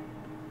that.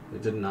 They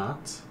did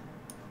not.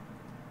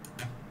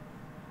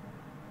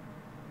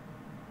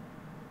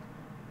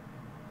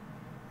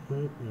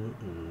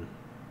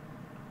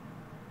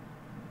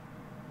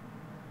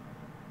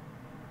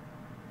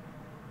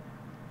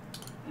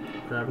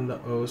 Grabbing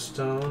the O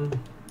stone.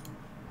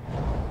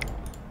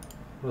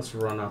 Let's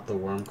run out the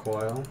worm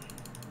coil.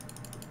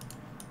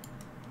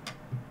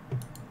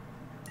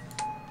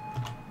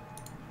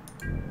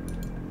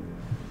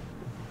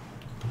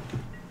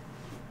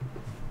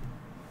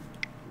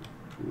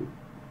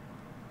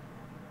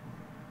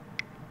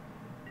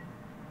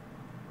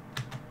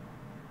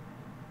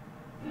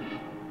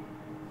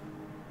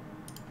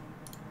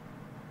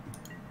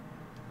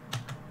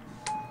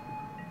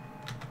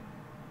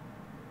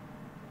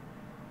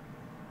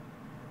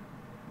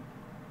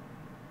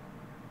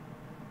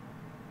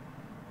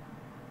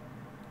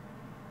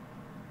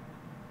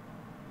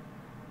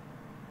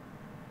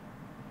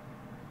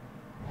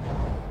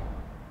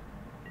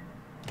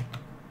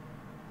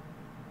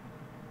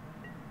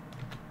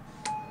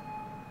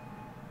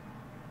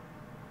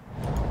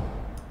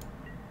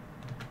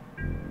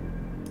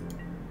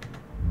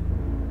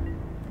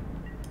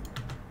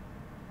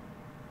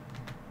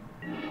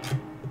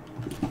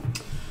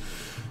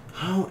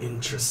 How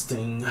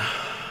interesting.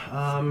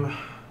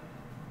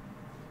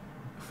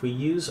 If we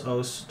use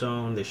O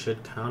stone, they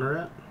should counter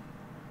it.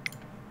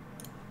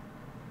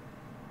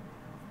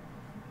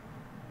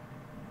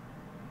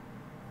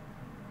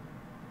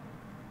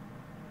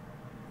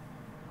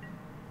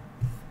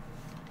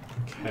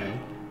 Okay.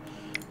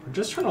 We're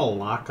just trying to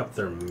lock up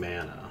their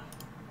mana.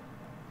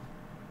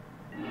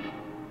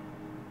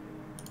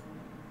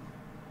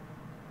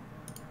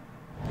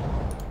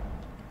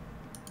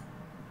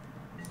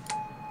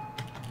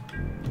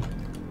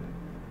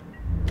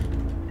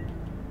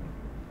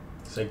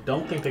 So I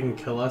don't think they can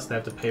kill us. They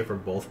have to pay for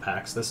both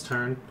packs this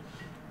turn.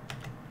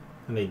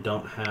 And they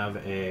don't have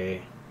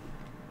a...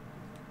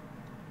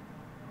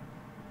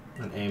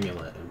 an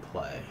amulet in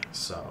play,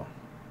 so...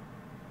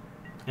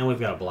 And we've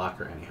got a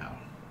blocker anyhow.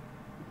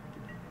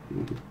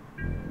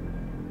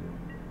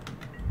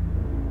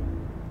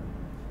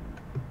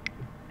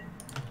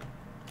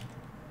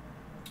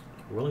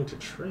 Willing to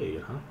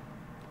trade, huh?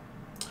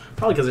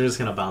 Probably because they're just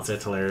going to bounce it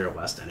to Teleria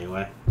West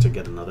anyway to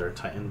get another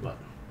Titan, but...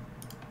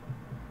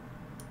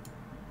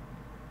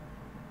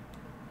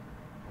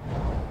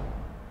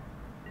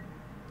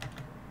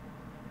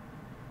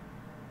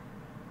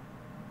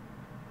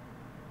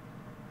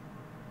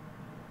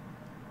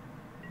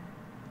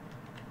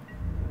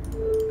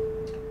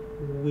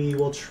 We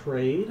will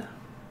trade.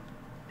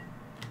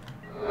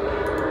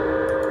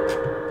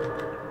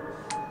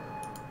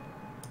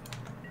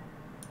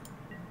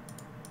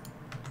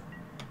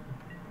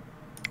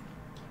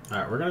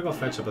 Alright, we're gonna go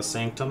fetch up a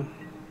Sanctum.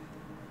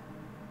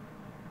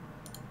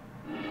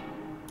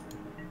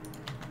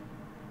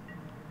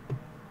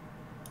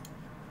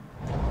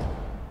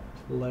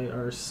 Play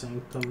our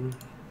Sanctum.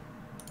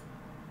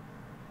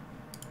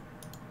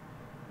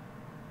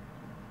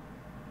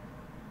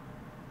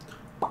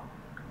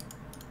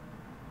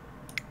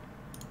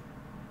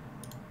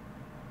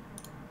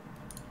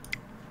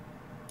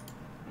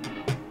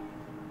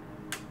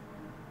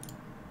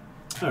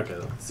 Okay,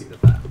 let's see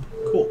that.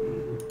 Cool.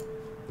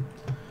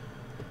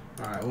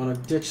 Alright, I want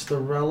to ditch the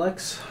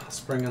relics. Let's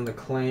bring in the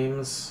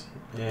claims,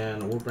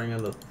 and we'll bring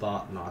in the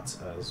thought knots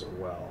as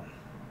well.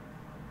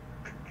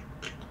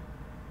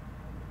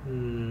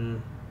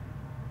 Maybe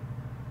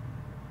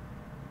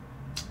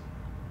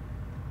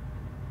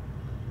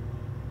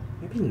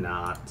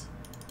not.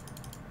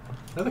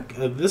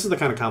 This is the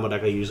kind of combo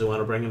deck I usually want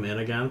to bring him in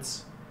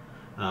against.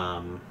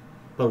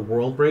 But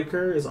World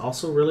Breaker is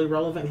also really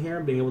relevant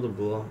here, being able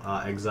to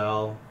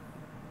exile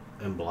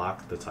and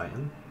block the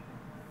Titan.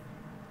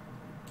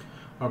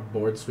 Our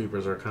board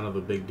sweepers are kind of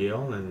a big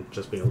deal, and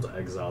just being able to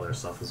exile their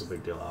stuff is a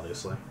big deal,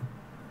 obviously.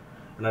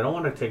 And I don't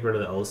want to take rid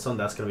of the O-Stone.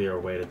 That's going to be our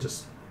way to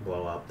just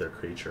blow up their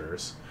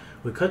creatures.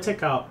 We could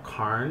take out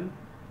Karn.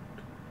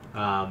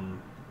 But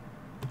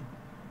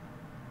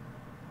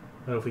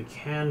if we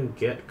can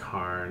get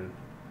Karn,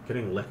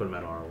 getting Liquid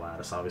Metal or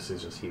Lattice obviously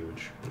is just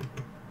huge.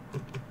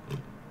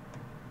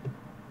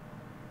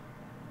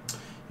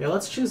 Yeah,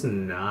 let's choose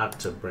not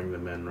to bring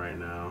them in right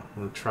now.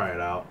 I'm going to try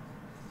it out.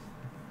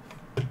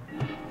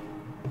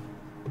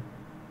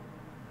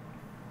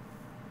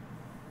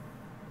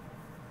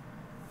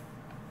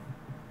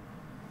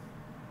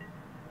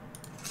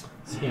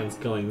 This hand's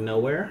going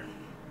nowhere.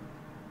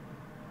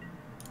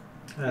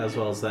 As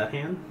well as that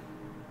hand.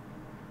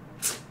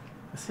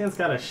 This hand's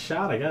got a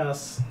shot, I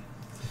guess.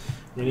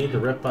 We need to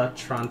rip a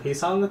Tron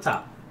piece on the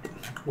top.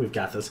 We've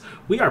got this.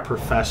 We are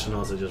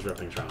professionals at just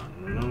ripping Tron,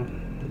 you know?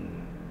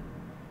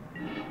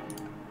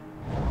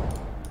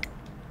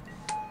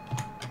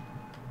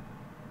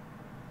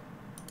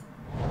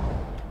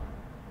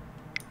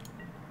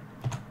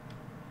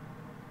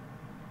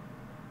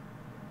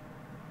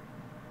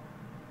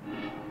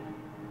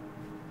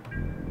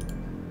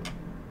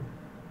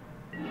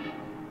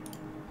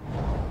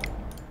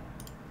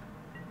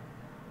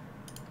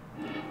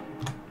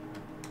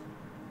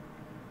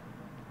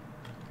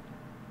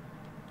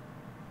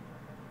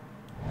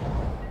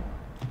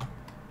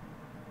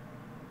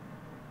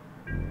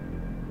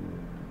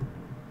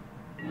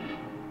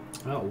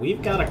 Well,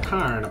 we've got a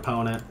Karn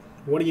opponent.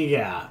 What do you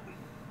got?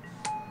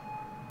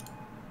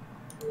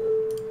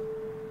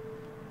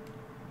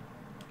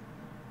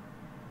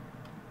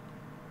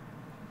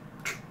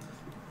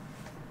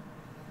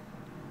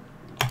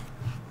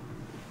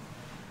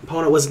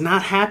 Opponent was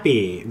not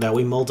happy that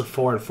we mulled to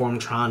 4 and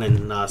formed Tron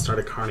and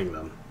started Karning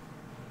them.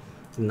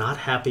 Not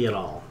happy at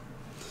all.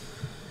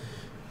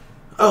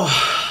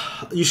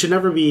 Oh, you should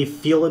never be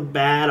feeling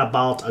bad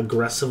about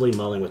aggressively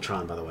mulling with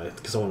Tron, by the way,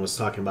 because someone was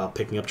talking about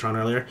picking up Tron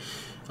earlier.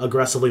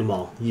 Aggressively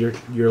mull. You're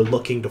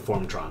looking to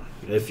form Tron.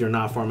 If you're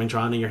not forming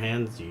Tron in your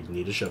hands, you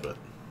need to ship it.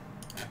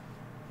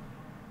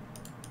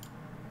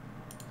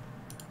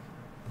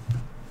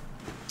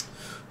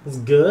 It's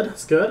good.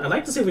 It's good. I'd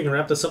like to see if we can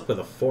wrap this up with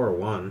a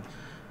 4-1.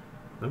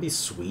 That'd be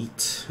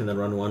sweet. And then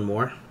run one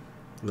more.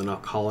 And then I'll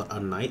call it a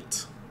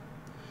night.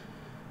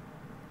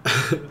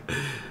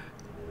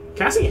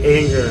 Casting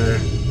Anger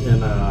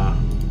in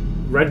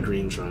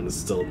red-green Tron is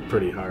still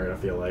pretty hard, I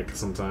feel like,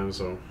 sometimes,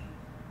 so...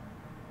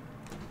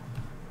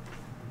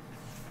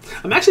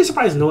 I'm actually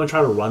surprised no one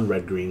tried to run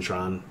red-green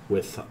Tron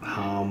with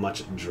how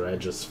much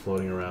dredge is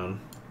floating around.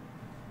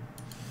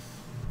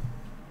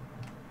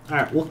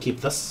 Alright, we'll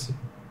keep this.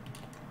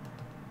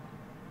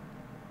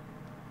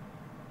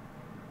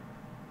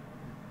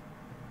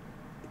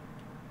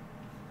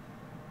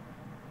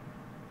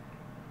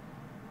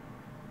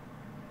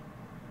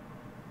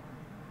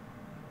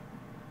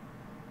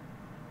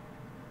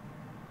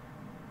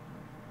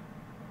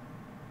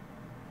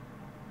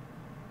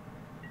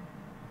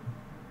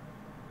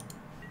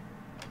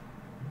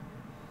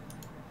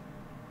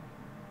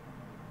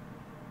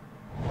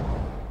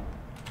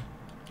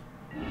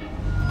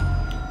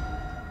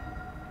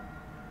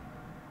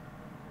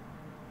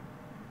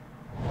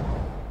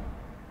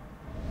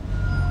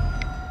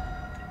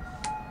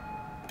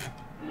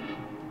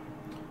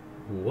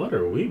 What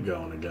are we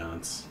going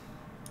against?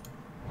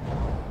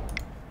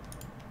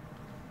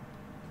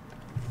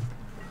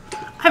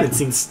 I haven't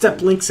seen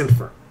step links in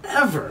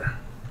forever.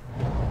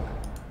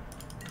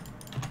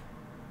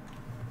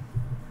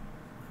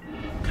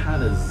 What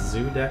kind of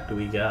zoo deck do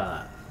we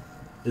got?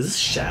 Is this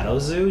Shadow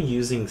Zoo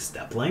using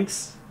step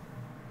links?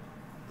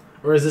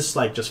 Or is this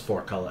like just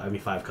 5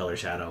 color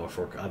Shadow, or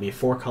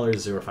 4 color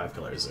Zoo or 5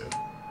 color Zoo?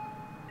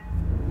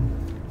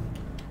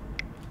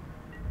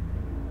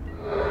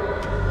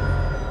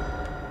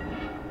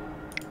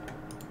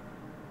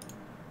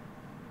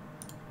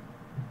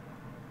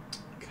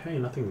 Okay,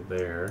 nothing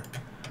there.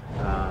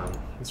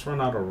 Let's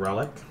run out a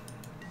relic.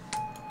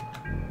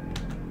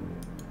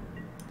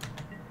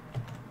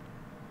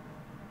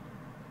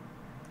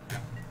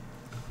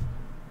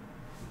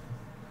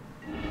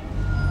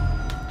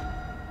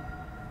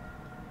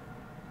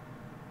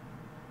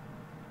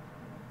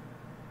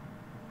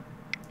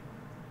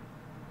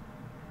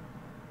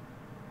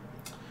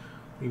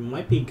 We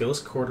might be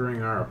ghost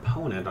quartering our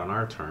opponent on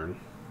our turn.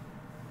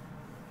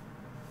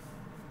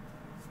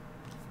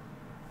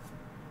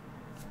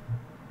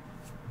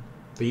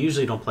 We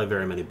usually don't play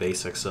very many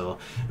basics, so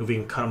if we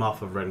can cut them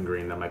off of red and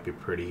green, that might be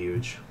pretty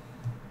huge.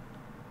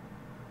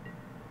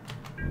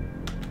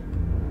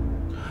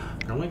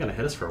 They're only going to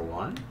hit us for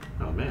 1?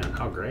 Oh man,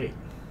 how great.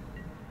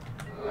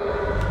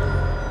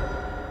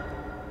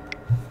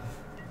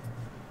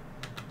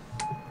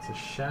 It's a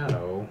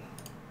Shadow.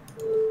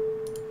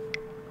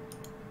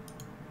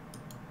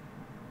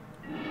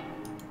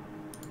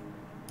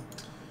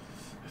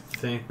 I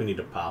think we need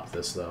to pop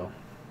this, though.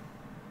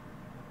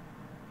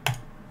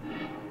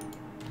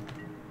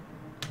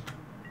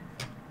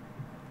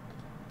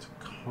 It's a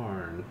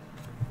Karn.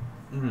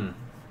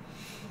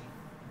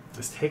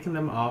 Is taking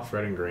them off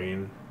red and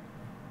green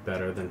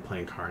better than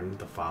playing Karn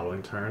the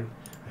following turn?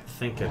 I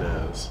think it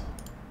is.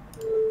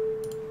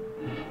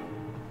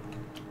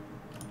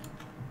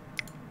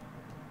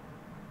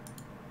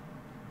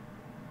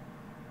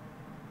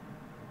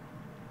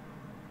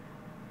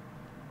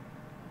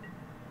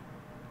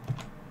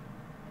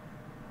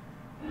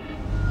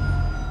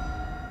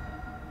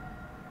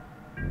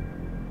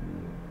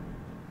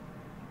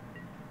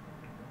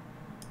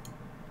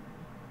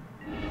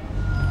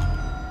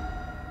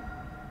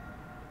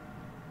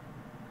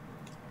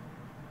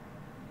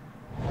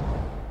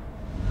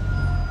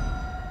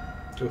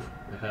 Oof,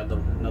 I had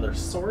another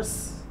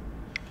source.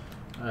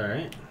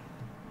 Alright.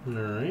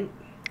 Alright.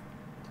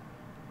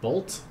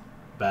 Bolt.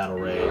 Battle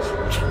Rage.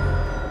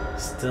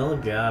 Still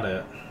got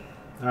it.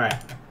 Alright.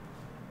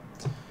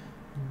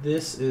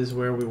 This is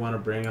where we want to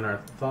bring in our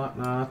Thought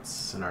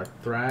Knots and our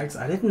Thrags.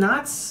 I did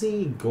not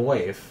see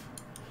Goyf,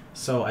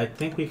 so I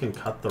think we can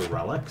cut the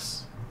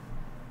relics.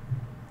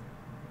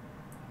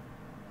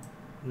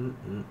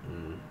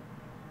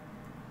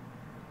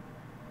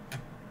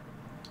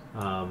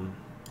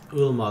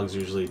 Ulamog's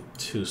usually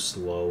too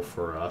slow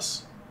for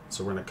us,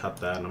 so we're going to cut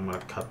that, and I'm going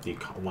to cut the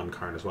 1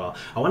 Karn as well.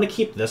 I want to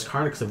keep this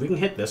Karn, because if we can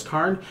hit this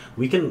Karn,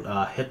 we can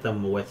hit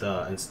them with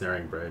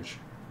Ensnaring Bridge,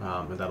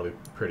 and that'll be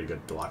pretty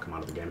good to lock them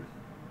out of the game.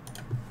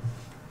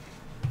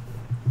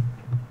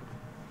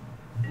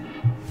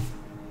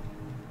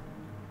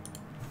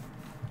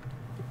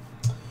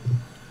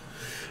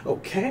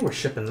 Okay, we're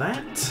shipping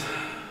that.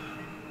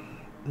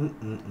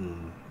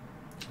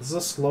 This is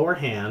a slower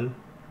hand.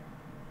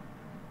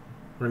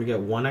 We're going to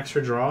get 1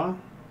 extra draw,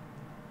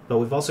 but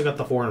we've also got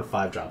the 4 and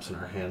 5 drops in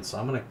our hand, so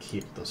I'm going to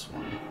keep this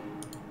one. I'm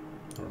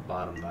going to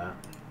bottom that.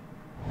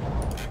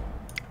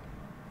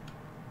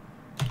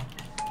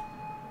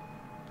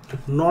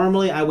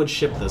 Normally, I would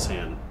ship this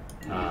hand,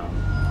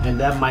 and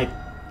that might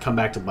come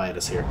back to bite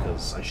us here,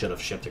 because I should have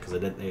shipped it, because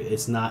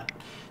it's not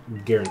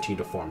guaranteed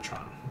to form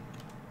Tron.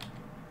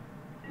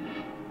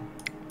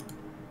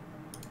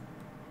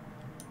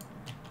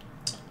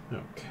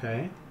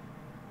 Okay.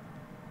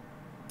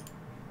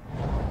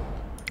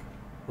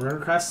 We're going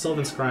to cast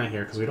Sylvan Scrying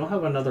here because we don't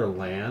have another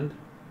land.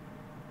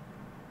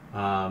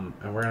 And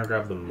we're going to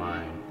grab the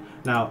Mine.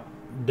 Now,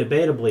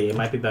 debatably, it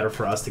might be better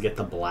for us to get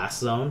the Blast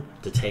Zone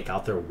to take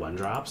out their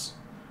 1-drops.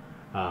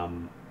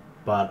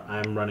 But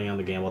I'm running on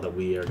the gamble that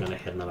we are going to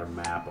hit another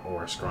map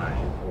or a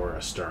Scrying or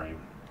a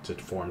Stirring to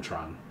form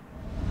Tron.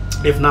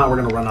 If not, we're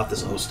going to run out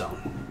this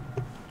O-Stone.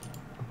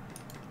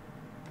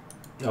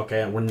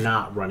 Okay, and we're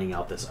not running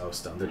out this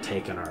O-Stone. They're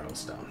taking our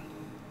O-Stone.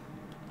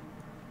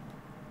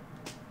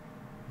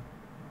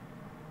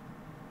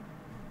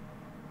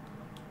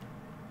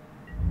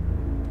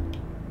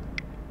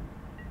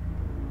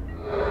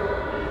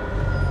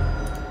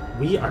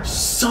 We are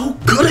so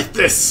good at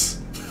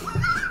this!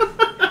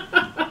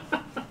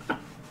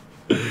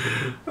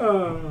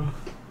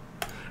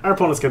 Our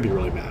opponent's gonna be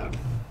really mad.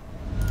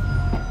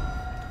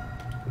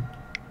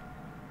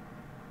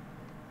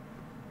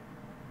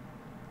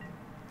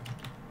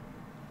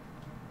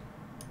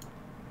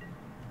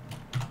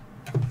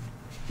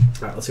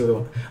 Alright, let's see what they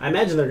want. I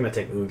imagine they're gonna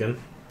take Ugin.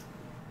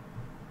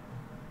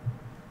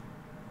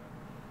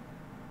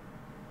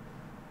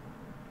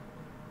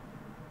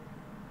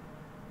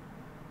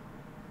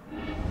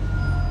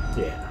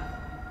 Yeah.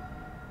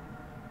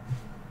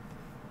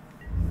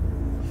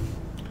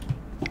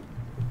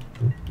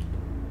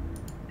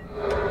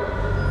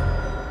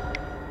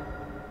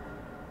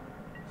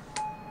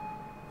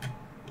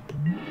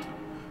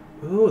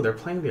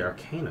 playing the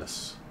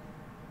Arcanus.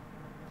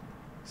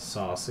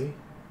 Saucy.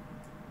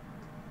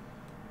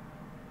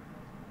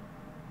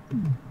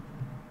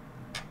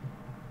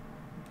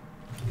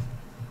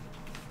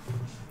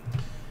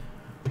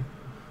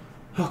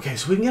 Okay,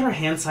 so we can get our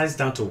hand size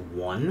down to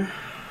 1.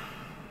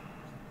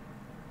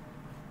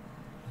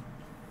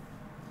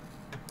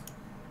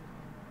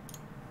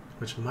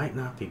 Which might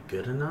not be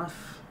good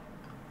enough.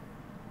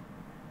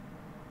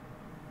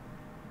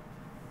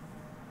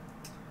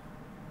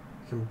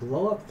 We can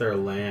blow up their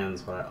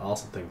lands, but I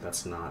also think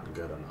that's not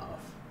good enough.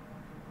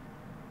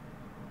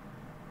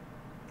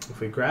 If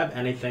we grab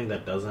anything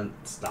that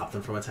doesn't stop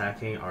them from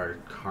attacking, our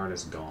Karn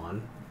is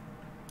gone.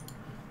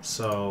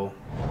 So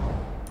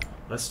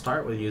let's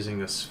start with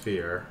using a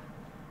sphere.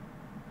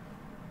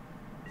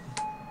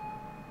 I'm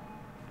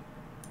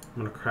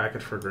going to crack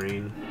it for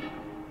green.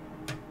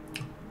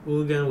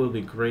 Ugin will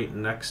be great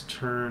next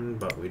turn,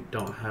 but we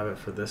don't have it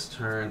for this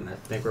turn. I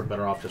think we're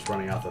better off just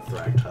running out the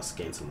Thragtusk,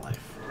 gain some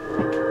life.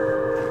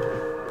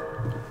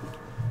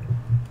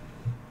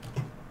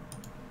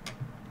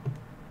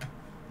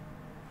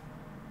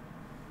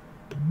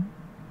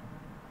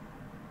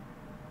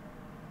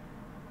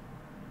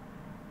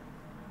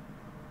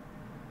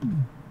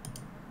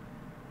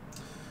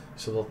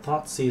 So the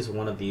Thought sees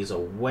one of these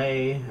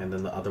away, and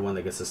then the other one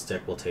that gets a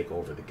stick will take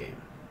over the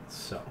game.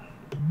 So,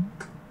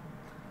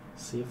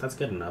 see if that's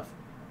good enough.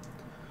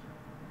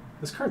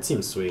 This card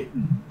seems sweet.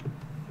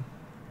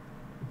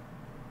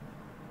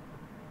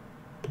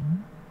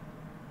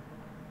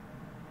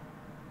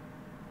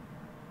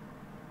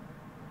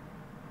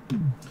 So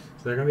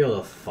they're going to be able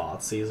to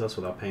Thought Seize us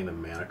without paying the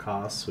mana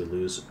costs. We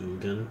lose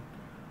Ugin.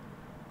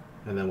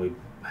 And then we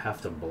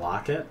have to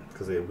block it,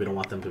 because we don't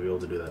want them to be able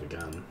to do that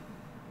again.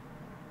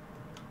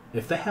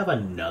 If they have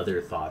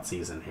another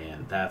Thoughtseize in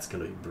hand, that's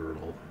going to be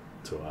brutal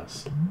to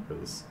us.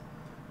 Because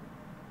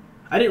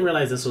I didn't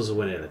realize this was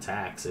when it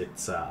attacks.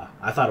 It's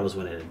I thought it was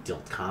when it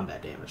dealt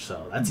combat damage,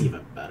 so that's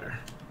even better.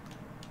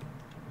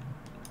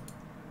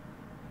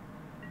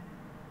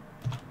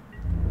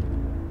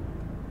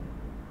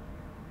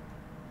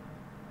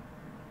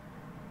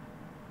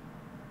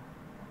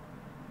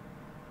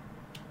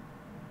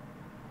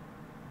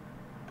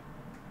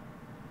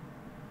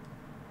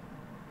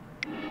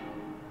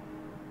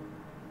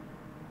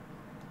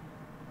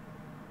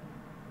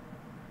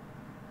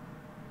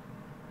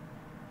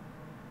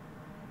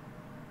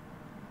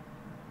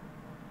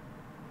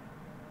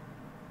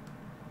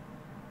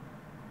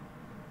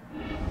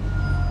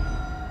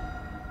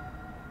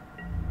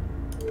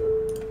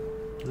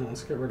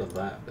 Let's get rid of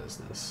that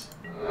business.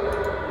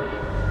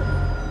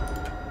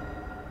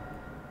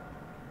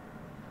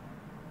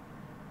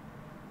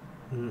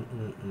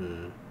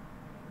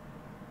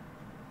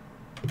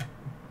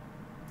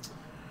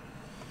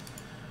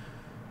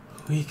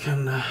 We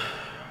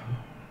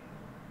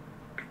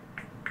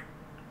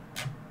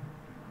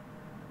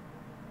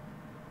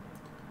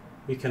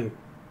can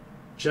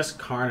just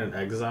Karn and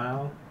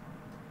exile,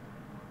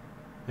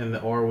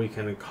 or we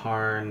can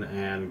Karn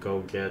and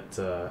go get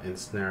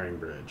Ensnaring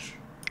Bridge.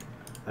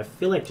 I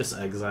feel like just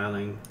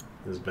exiling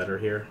is better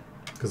here,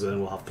 because then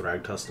we'll have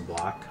Thragtusk to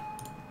block.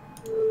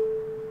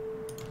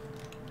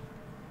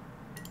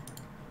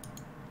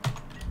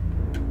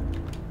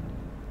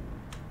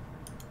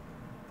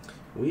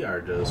 We are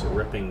just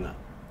ripping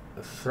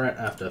threat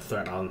after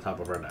threat on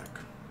top of our deck.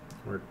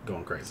 We're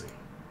going crazy.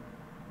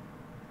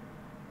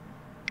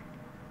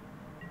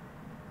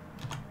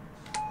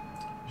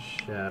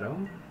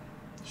 Shadow.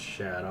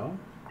 Shadow.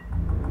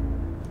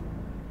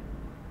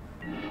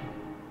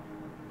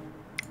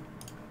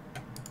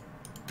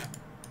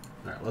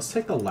 Alright, let's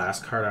take the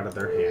last card out of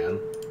their hand.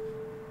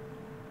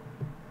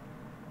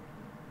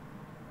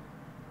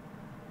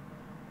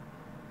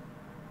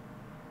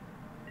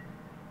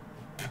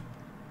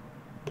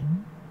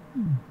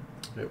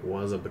 It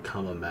was a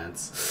Become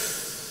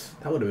Immense.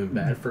 That would have been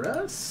bad for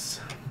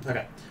us.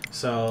 Okay,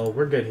 so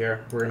we're good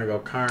here. We're going to go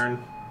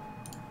Karn,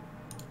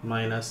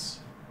 minus,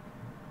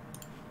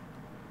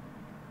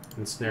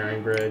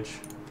 Ensnaring Bridge,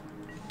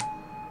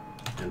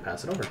 and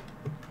pass it over.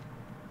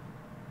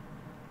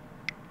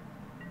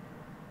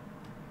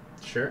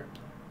 Sure.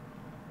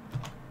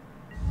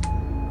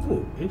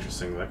 Ooh,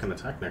 interesting. That can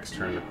attack next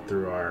turn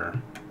through our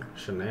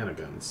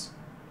shenanigans.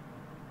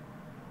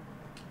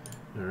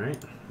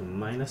 Alright,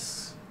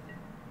 minus.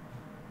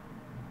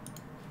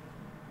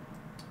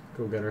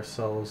 Go get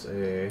ourselves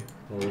a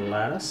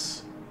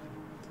lattice.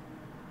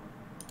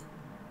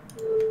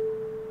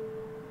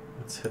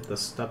 Let's hit the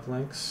step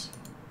links.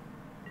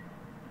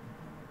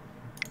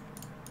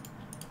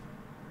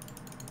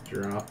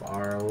 Drop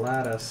our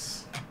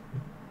lattice.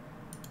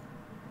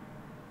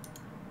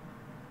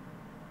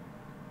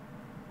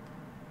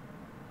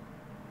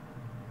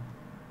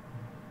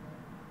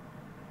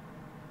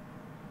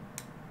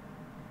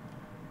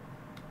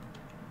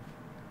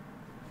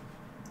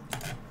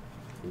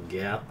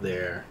 Gap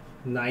there.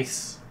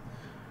 Nice.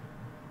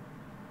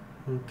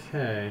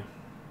 Okay.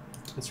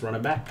 Let's run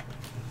it back.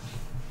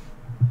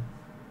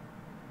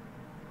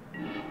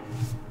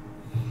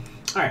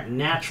 Alright,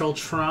 natural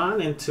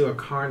Tron into a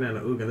Karn and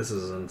a Ugin. This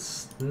is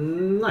a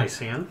nice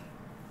hand.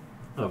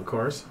 Of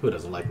course. Who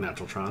doesn't like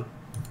natural Tron?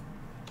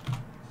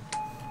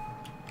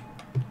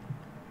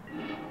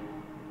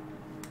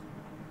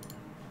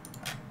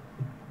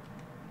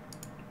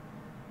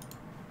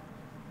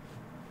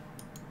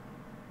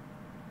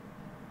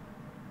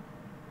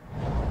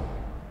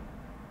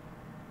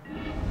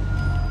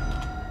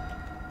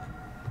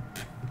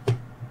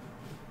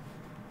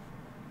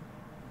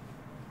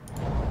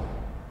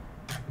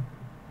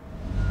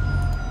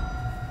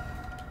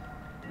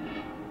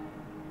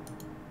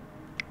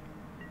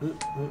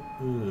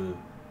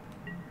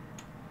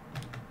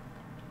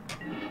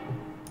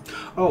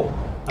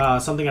 Oh,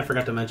 something I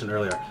forgot to mention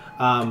earlier.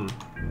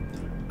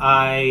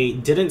 I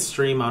didn't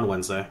stream on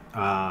Wednesday.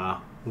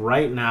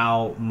 Right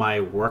now, my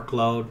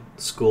workload,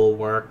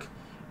 schoolwork,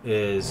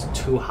 is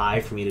too high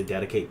for me to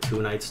dedicate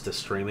 2 nights to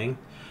streaming.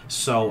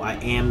 So I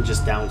am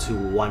just down to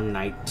 1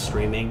 night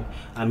streaming.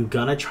 I'm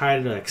gonna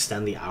try to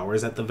extend the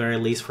hours at the very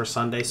least for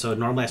Sunday. So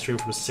normally I stream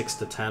from 6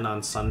 to 10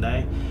 on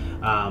Sunday.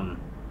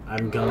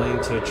 I'm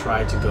going to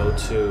try to go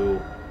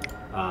to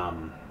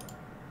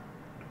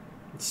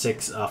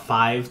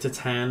 5 to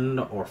 10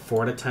 or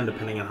 4 to 10,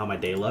 depending on how my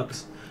day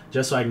looks,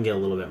 just so I can get a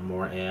little bit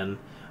more in.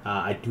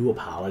 I do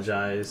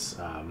apologize.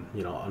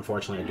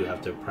 Unfortunately, I do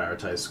have to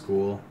prioritize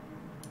school.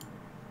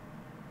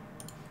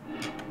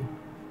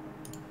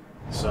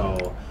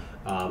 So,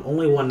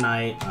 only 1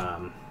 night.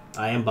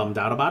 I am bummed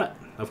out about it,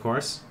 of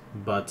course,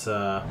 but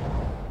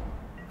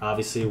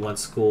obviously once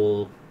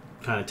school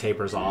kind of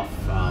tapers off,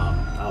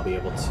 I'll be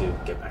able to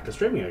get back to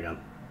streaming again.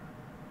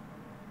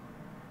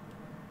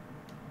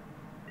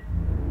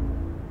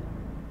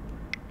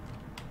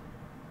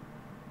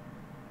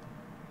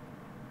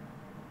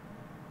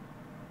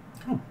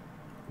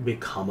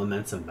 Become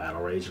immense in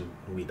battle rage and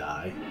we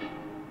die.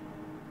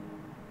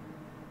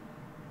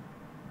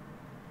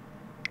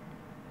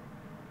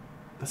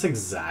 That's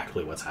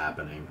exactly what's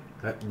happening.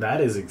 That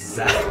is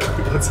exactly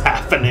what's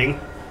happening.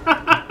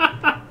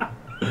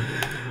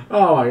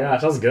 Oh my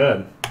gosh, that was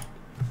good.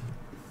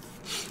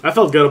 I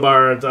felt good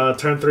about our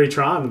turn 3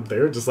 Tron. They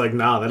were just like,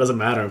 nah, that doesn't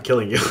matter. I'm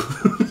killing you.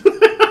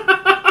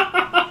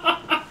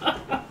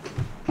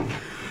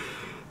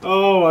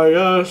 Oh my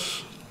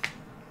gosh.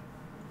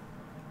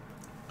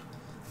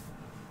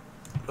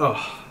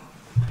 Oh.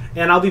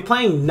 And I'll be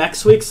playing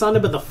next week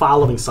Sunday, but the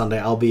following Sunday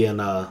I'll be in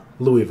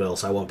Louisville,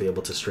 so I won't be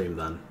able to stream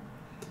then.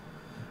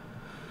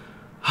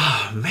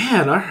 Oh,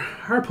 man,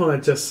 our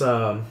opponent just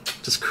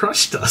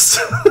crushed us.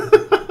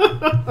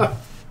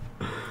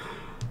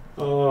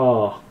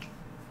 Oh.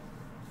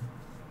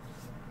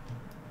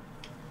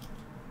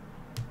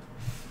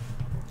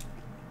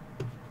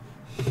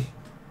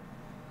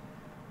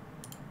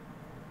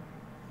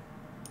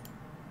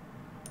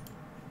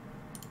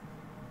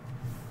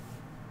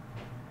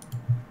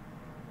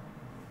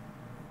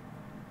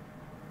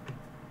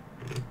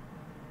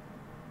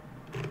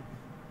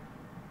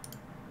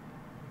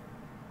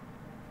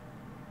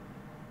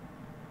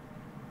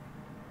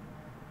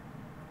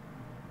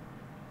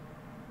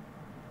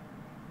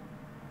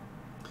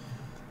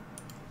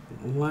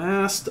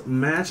 Last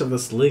match of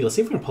this league. Let's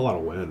see if we can pull out a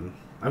win.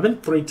 I've been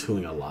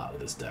 3-2ing a lot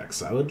with this deck,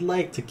 so I would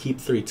like to keep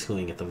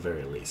 3-2ing at the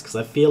very least, because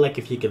I feel like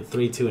if you can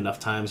 3-2 enough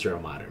times, you're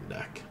a modern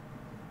deck.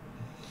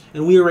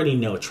 And we already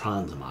know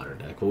Tron's a modern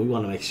deck, but we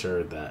want to make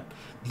sure that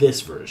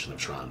this version of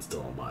Tron's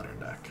still a modern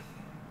deck.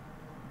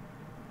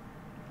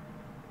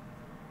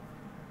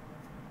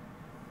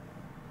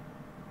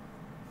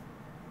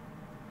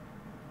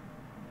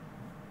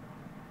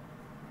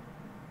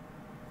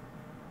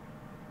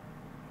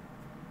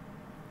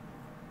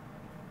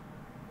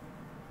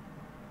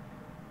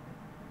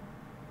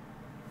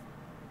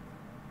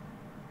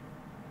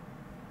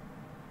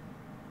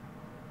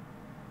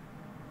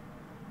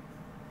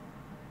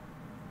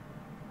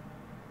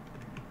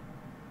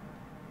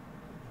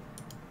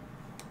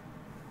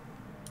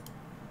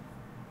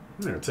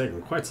 They're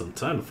taking quite some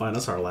time to find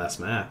us our last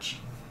match.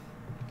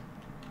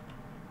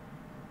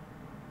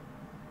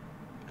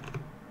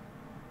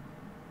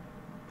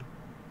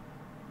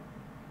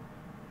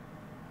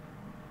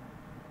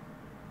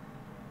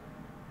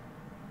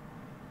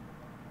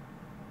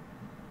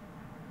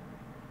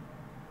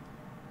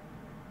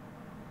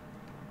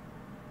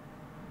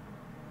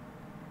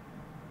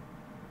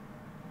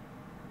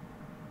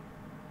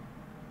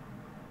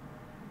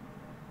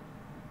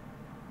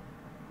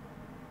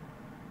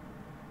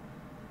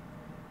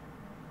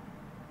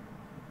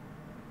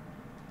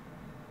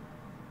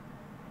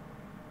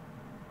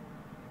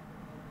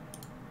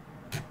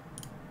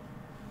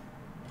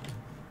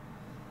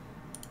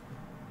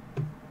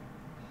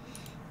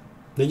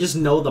 They just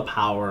know the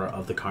power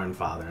of the Karn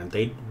Father, and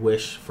they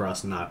wish for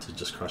us not to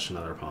just crush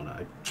another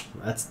opponent.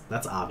 That's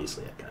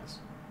obviously it, guys.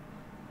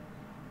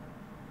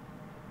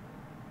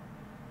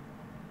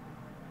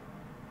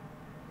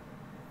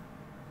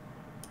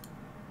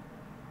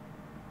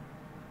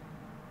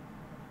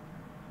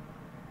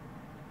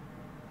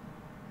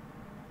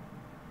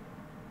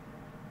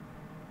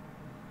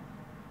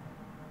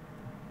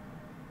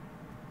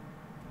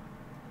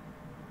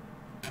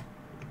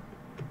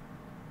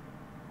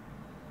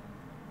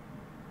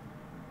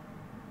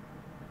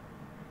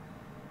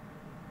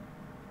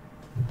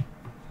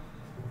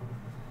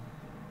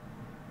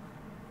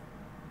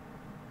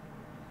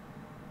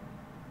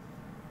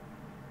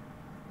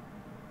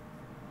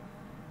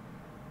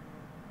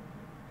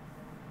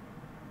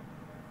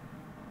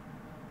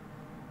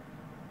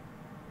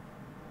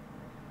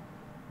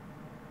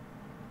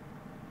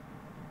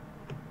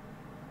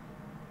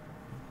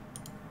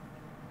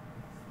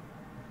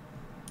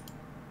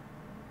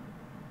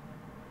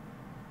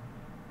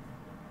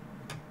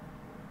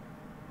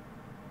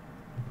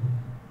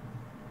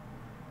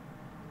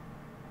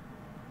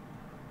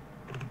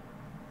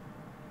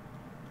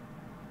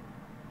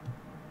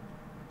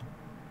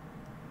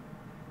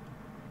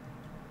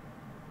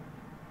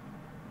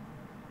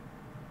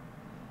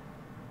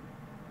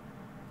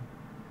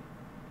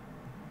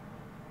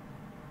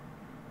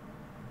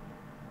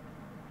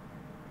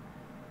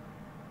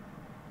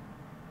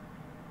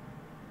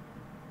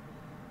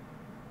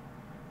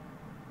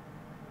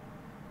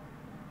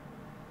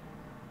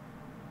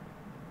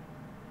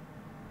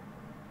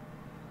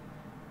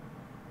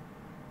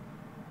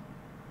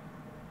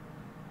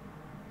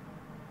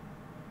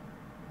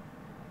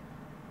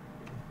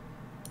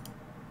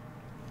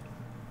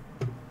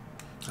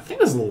 think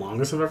this is the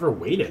longest I've ever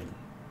waited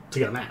to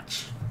get a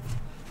match.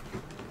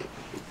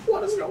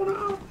 What is going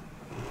on?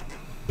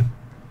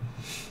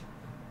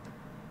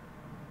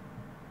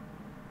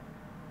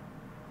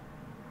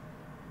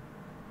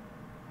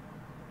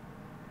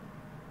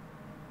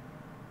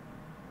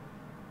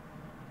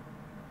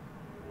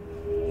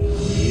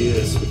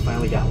 Yes, we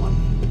finally got one.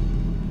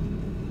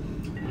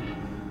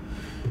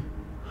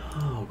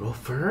 I'll go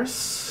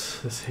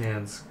first. This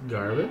hand's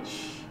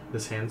garbage.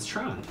 This hand's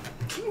Tron.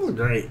 This is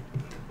great.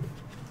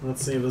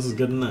 Let's see if this is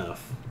good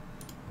enough.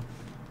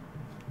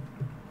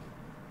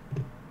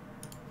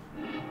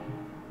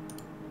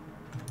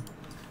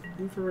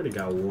 We've already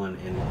got one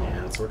in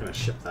hand, so we're going to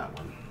ship that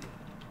one.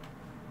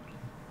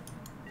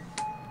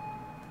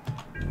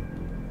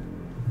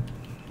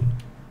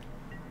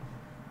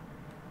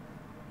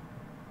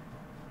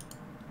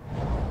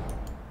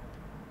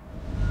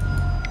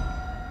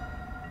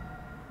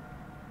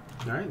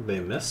 Alright,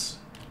 they miss.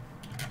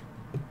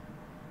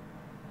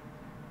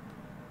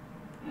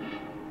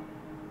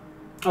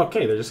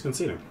 Okay, they're just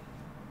conceding.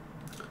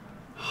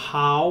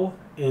 How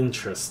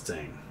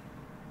interesting.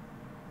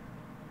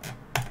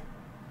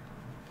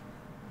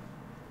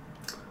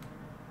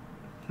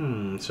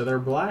 So they're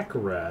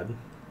black-red.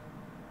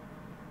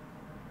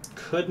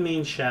 Could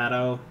mean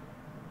Shadow.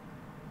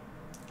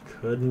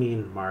 Could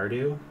mean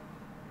Mardu.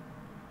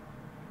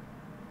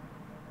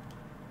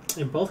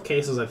 In both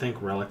cases, I think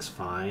Relic's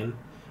fine.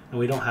 And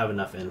we don't have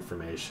enough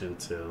information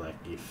to, like,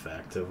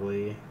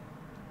 effectively...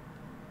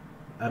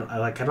 I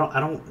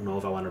don't know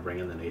if I want to bring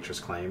in the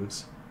Nature's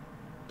Claims.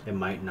 It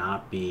might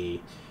not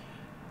be...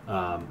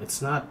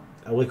 it's not...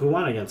 Like, we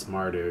want against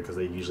Mardu, because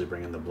they usually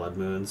bring in the Blood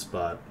Moons,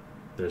 but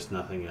there's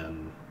nothing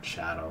in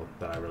Shadow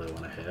that I really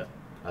want to hit,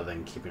 other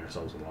than keeping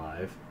ourselves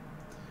alive.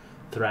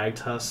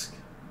 Thragtusk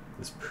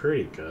is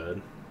pretty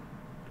good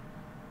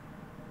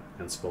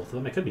against both of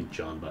them. It could be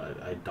Jun,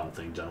 but I don't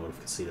think Jun would have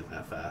conceded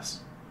that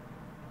fast.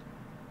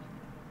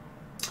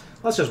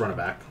 Let's just run it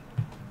back.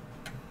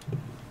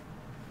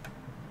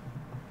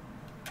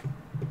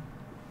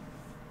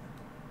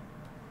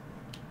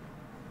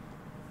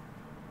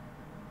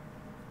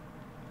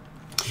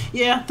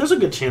 Yeah, there's a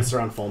good chance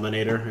they're on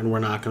Fulminator, and we're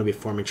not going to be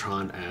forming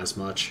Tron as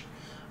much.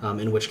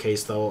 In which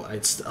case, though,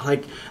 it's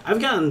like I've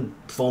gotten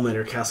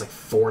Fulminator cast like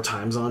 4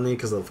 times on me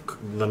because of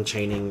them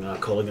chaining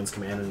Kolaghan's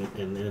command,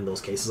 and in those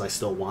cases, I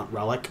still want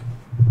Relic.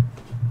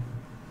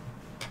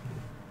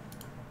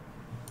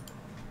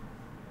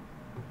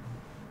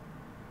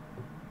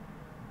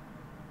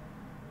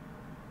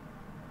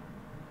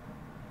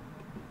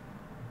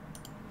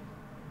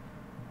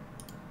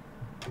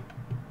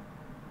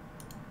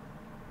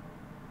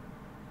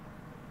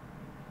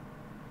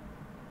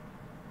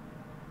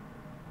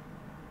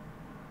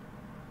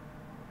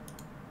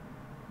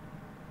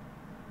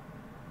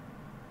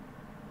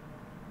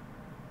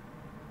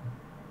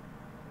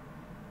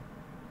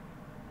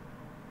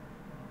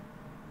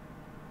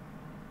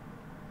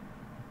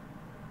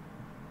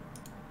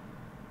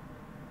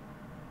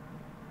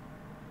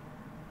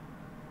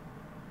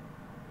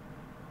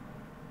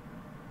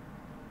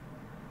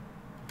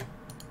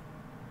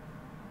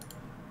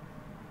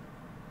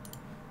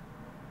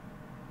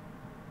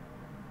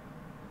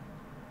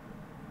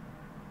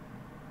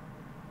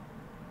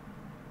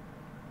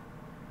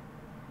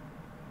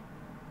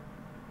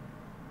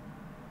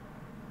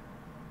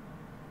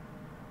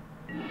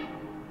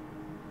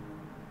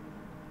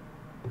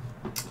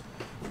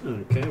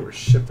 Okay, we're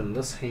shipping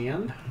this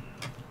hand.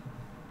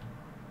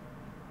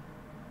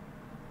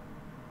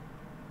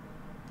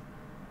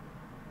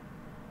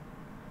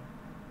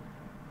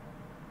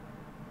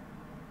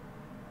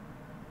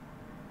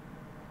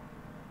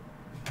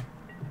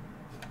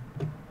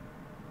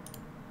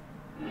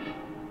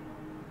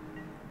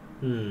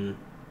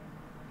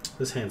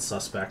 This hand's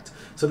suspect.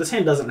 So this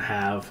hand doesn't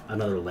have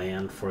another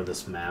land for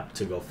this map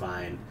to go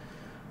find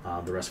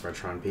the rest of our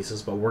Tron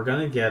pieces, but we're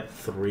gonna get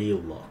 3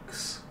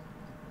 looks.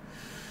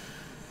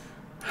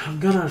 I'm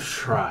gonna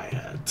try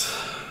it.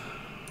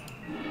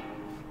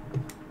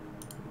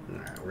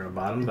 Alright, we're gonna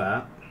bottom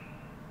that.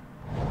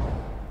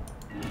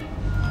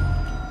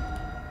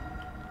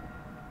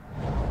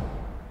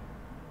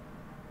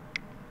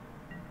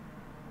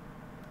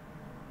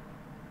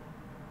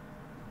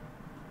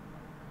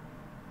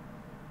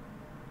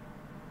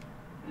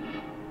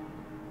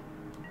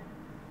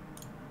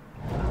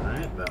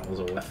 Alright, that was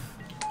a whiff.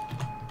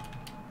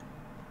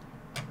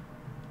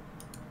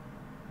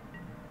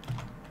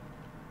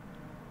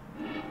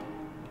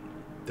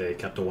 They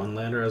kept a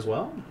 1-lander as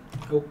well?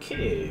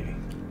 Okay.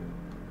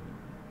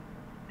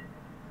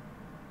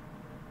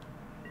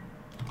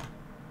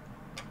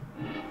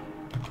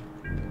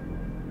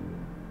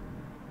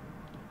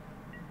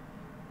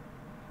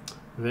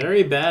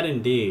 Very bad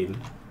indeed.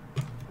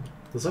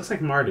 This looks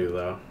like Mardu,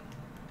 though.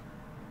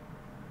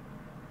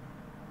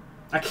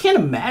 I can't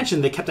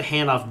imagine they kept a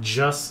hand off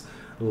just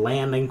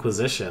Land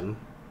Inquisition.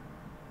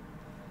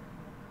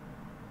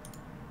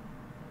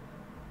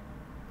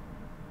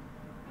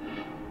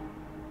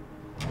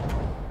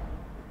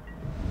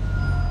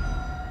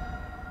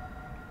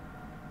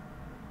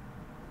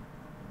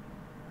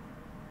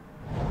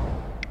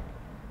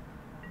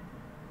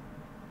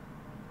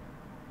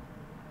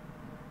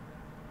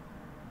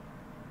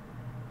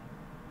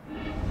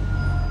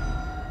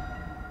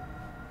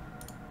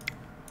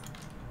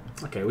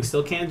 Okay, we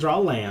still can't draw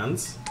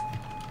lands.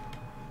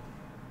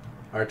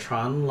 Our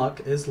Tron luck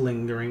is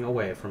lingering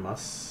away from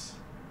us.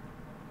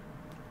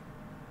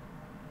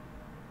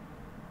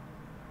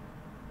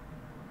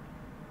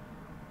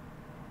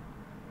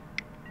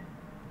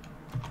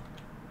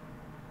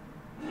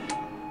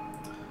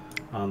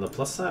 On the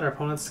plus side, our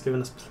opponent's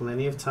given us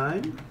plenty of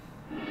time.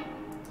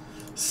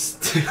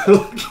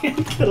 Still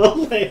can't get a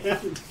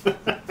land.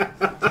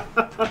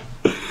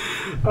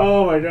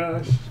 Oh my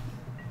gosh.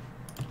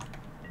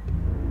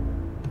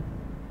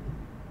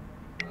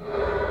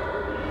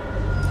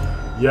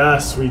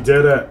 Yes, we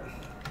did it.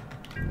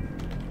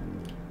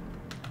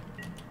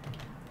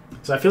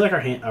 So I feel like our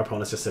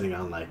opponent's just sitting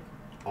on like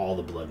all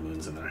the blood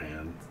moons in their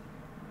hand.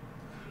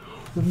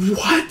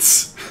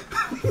 What?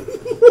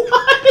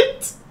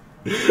 What?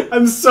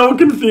 I'm so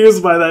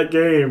confused by that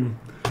game.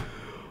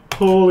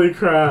 Holy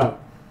crap.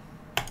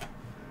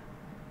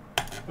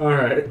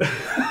 Alright.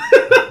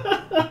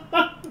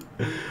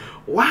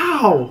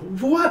 Wow.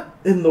 What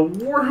in the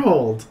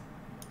world?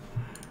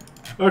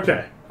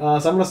 Okay. So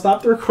I'm going to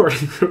stop the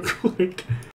recording real quick.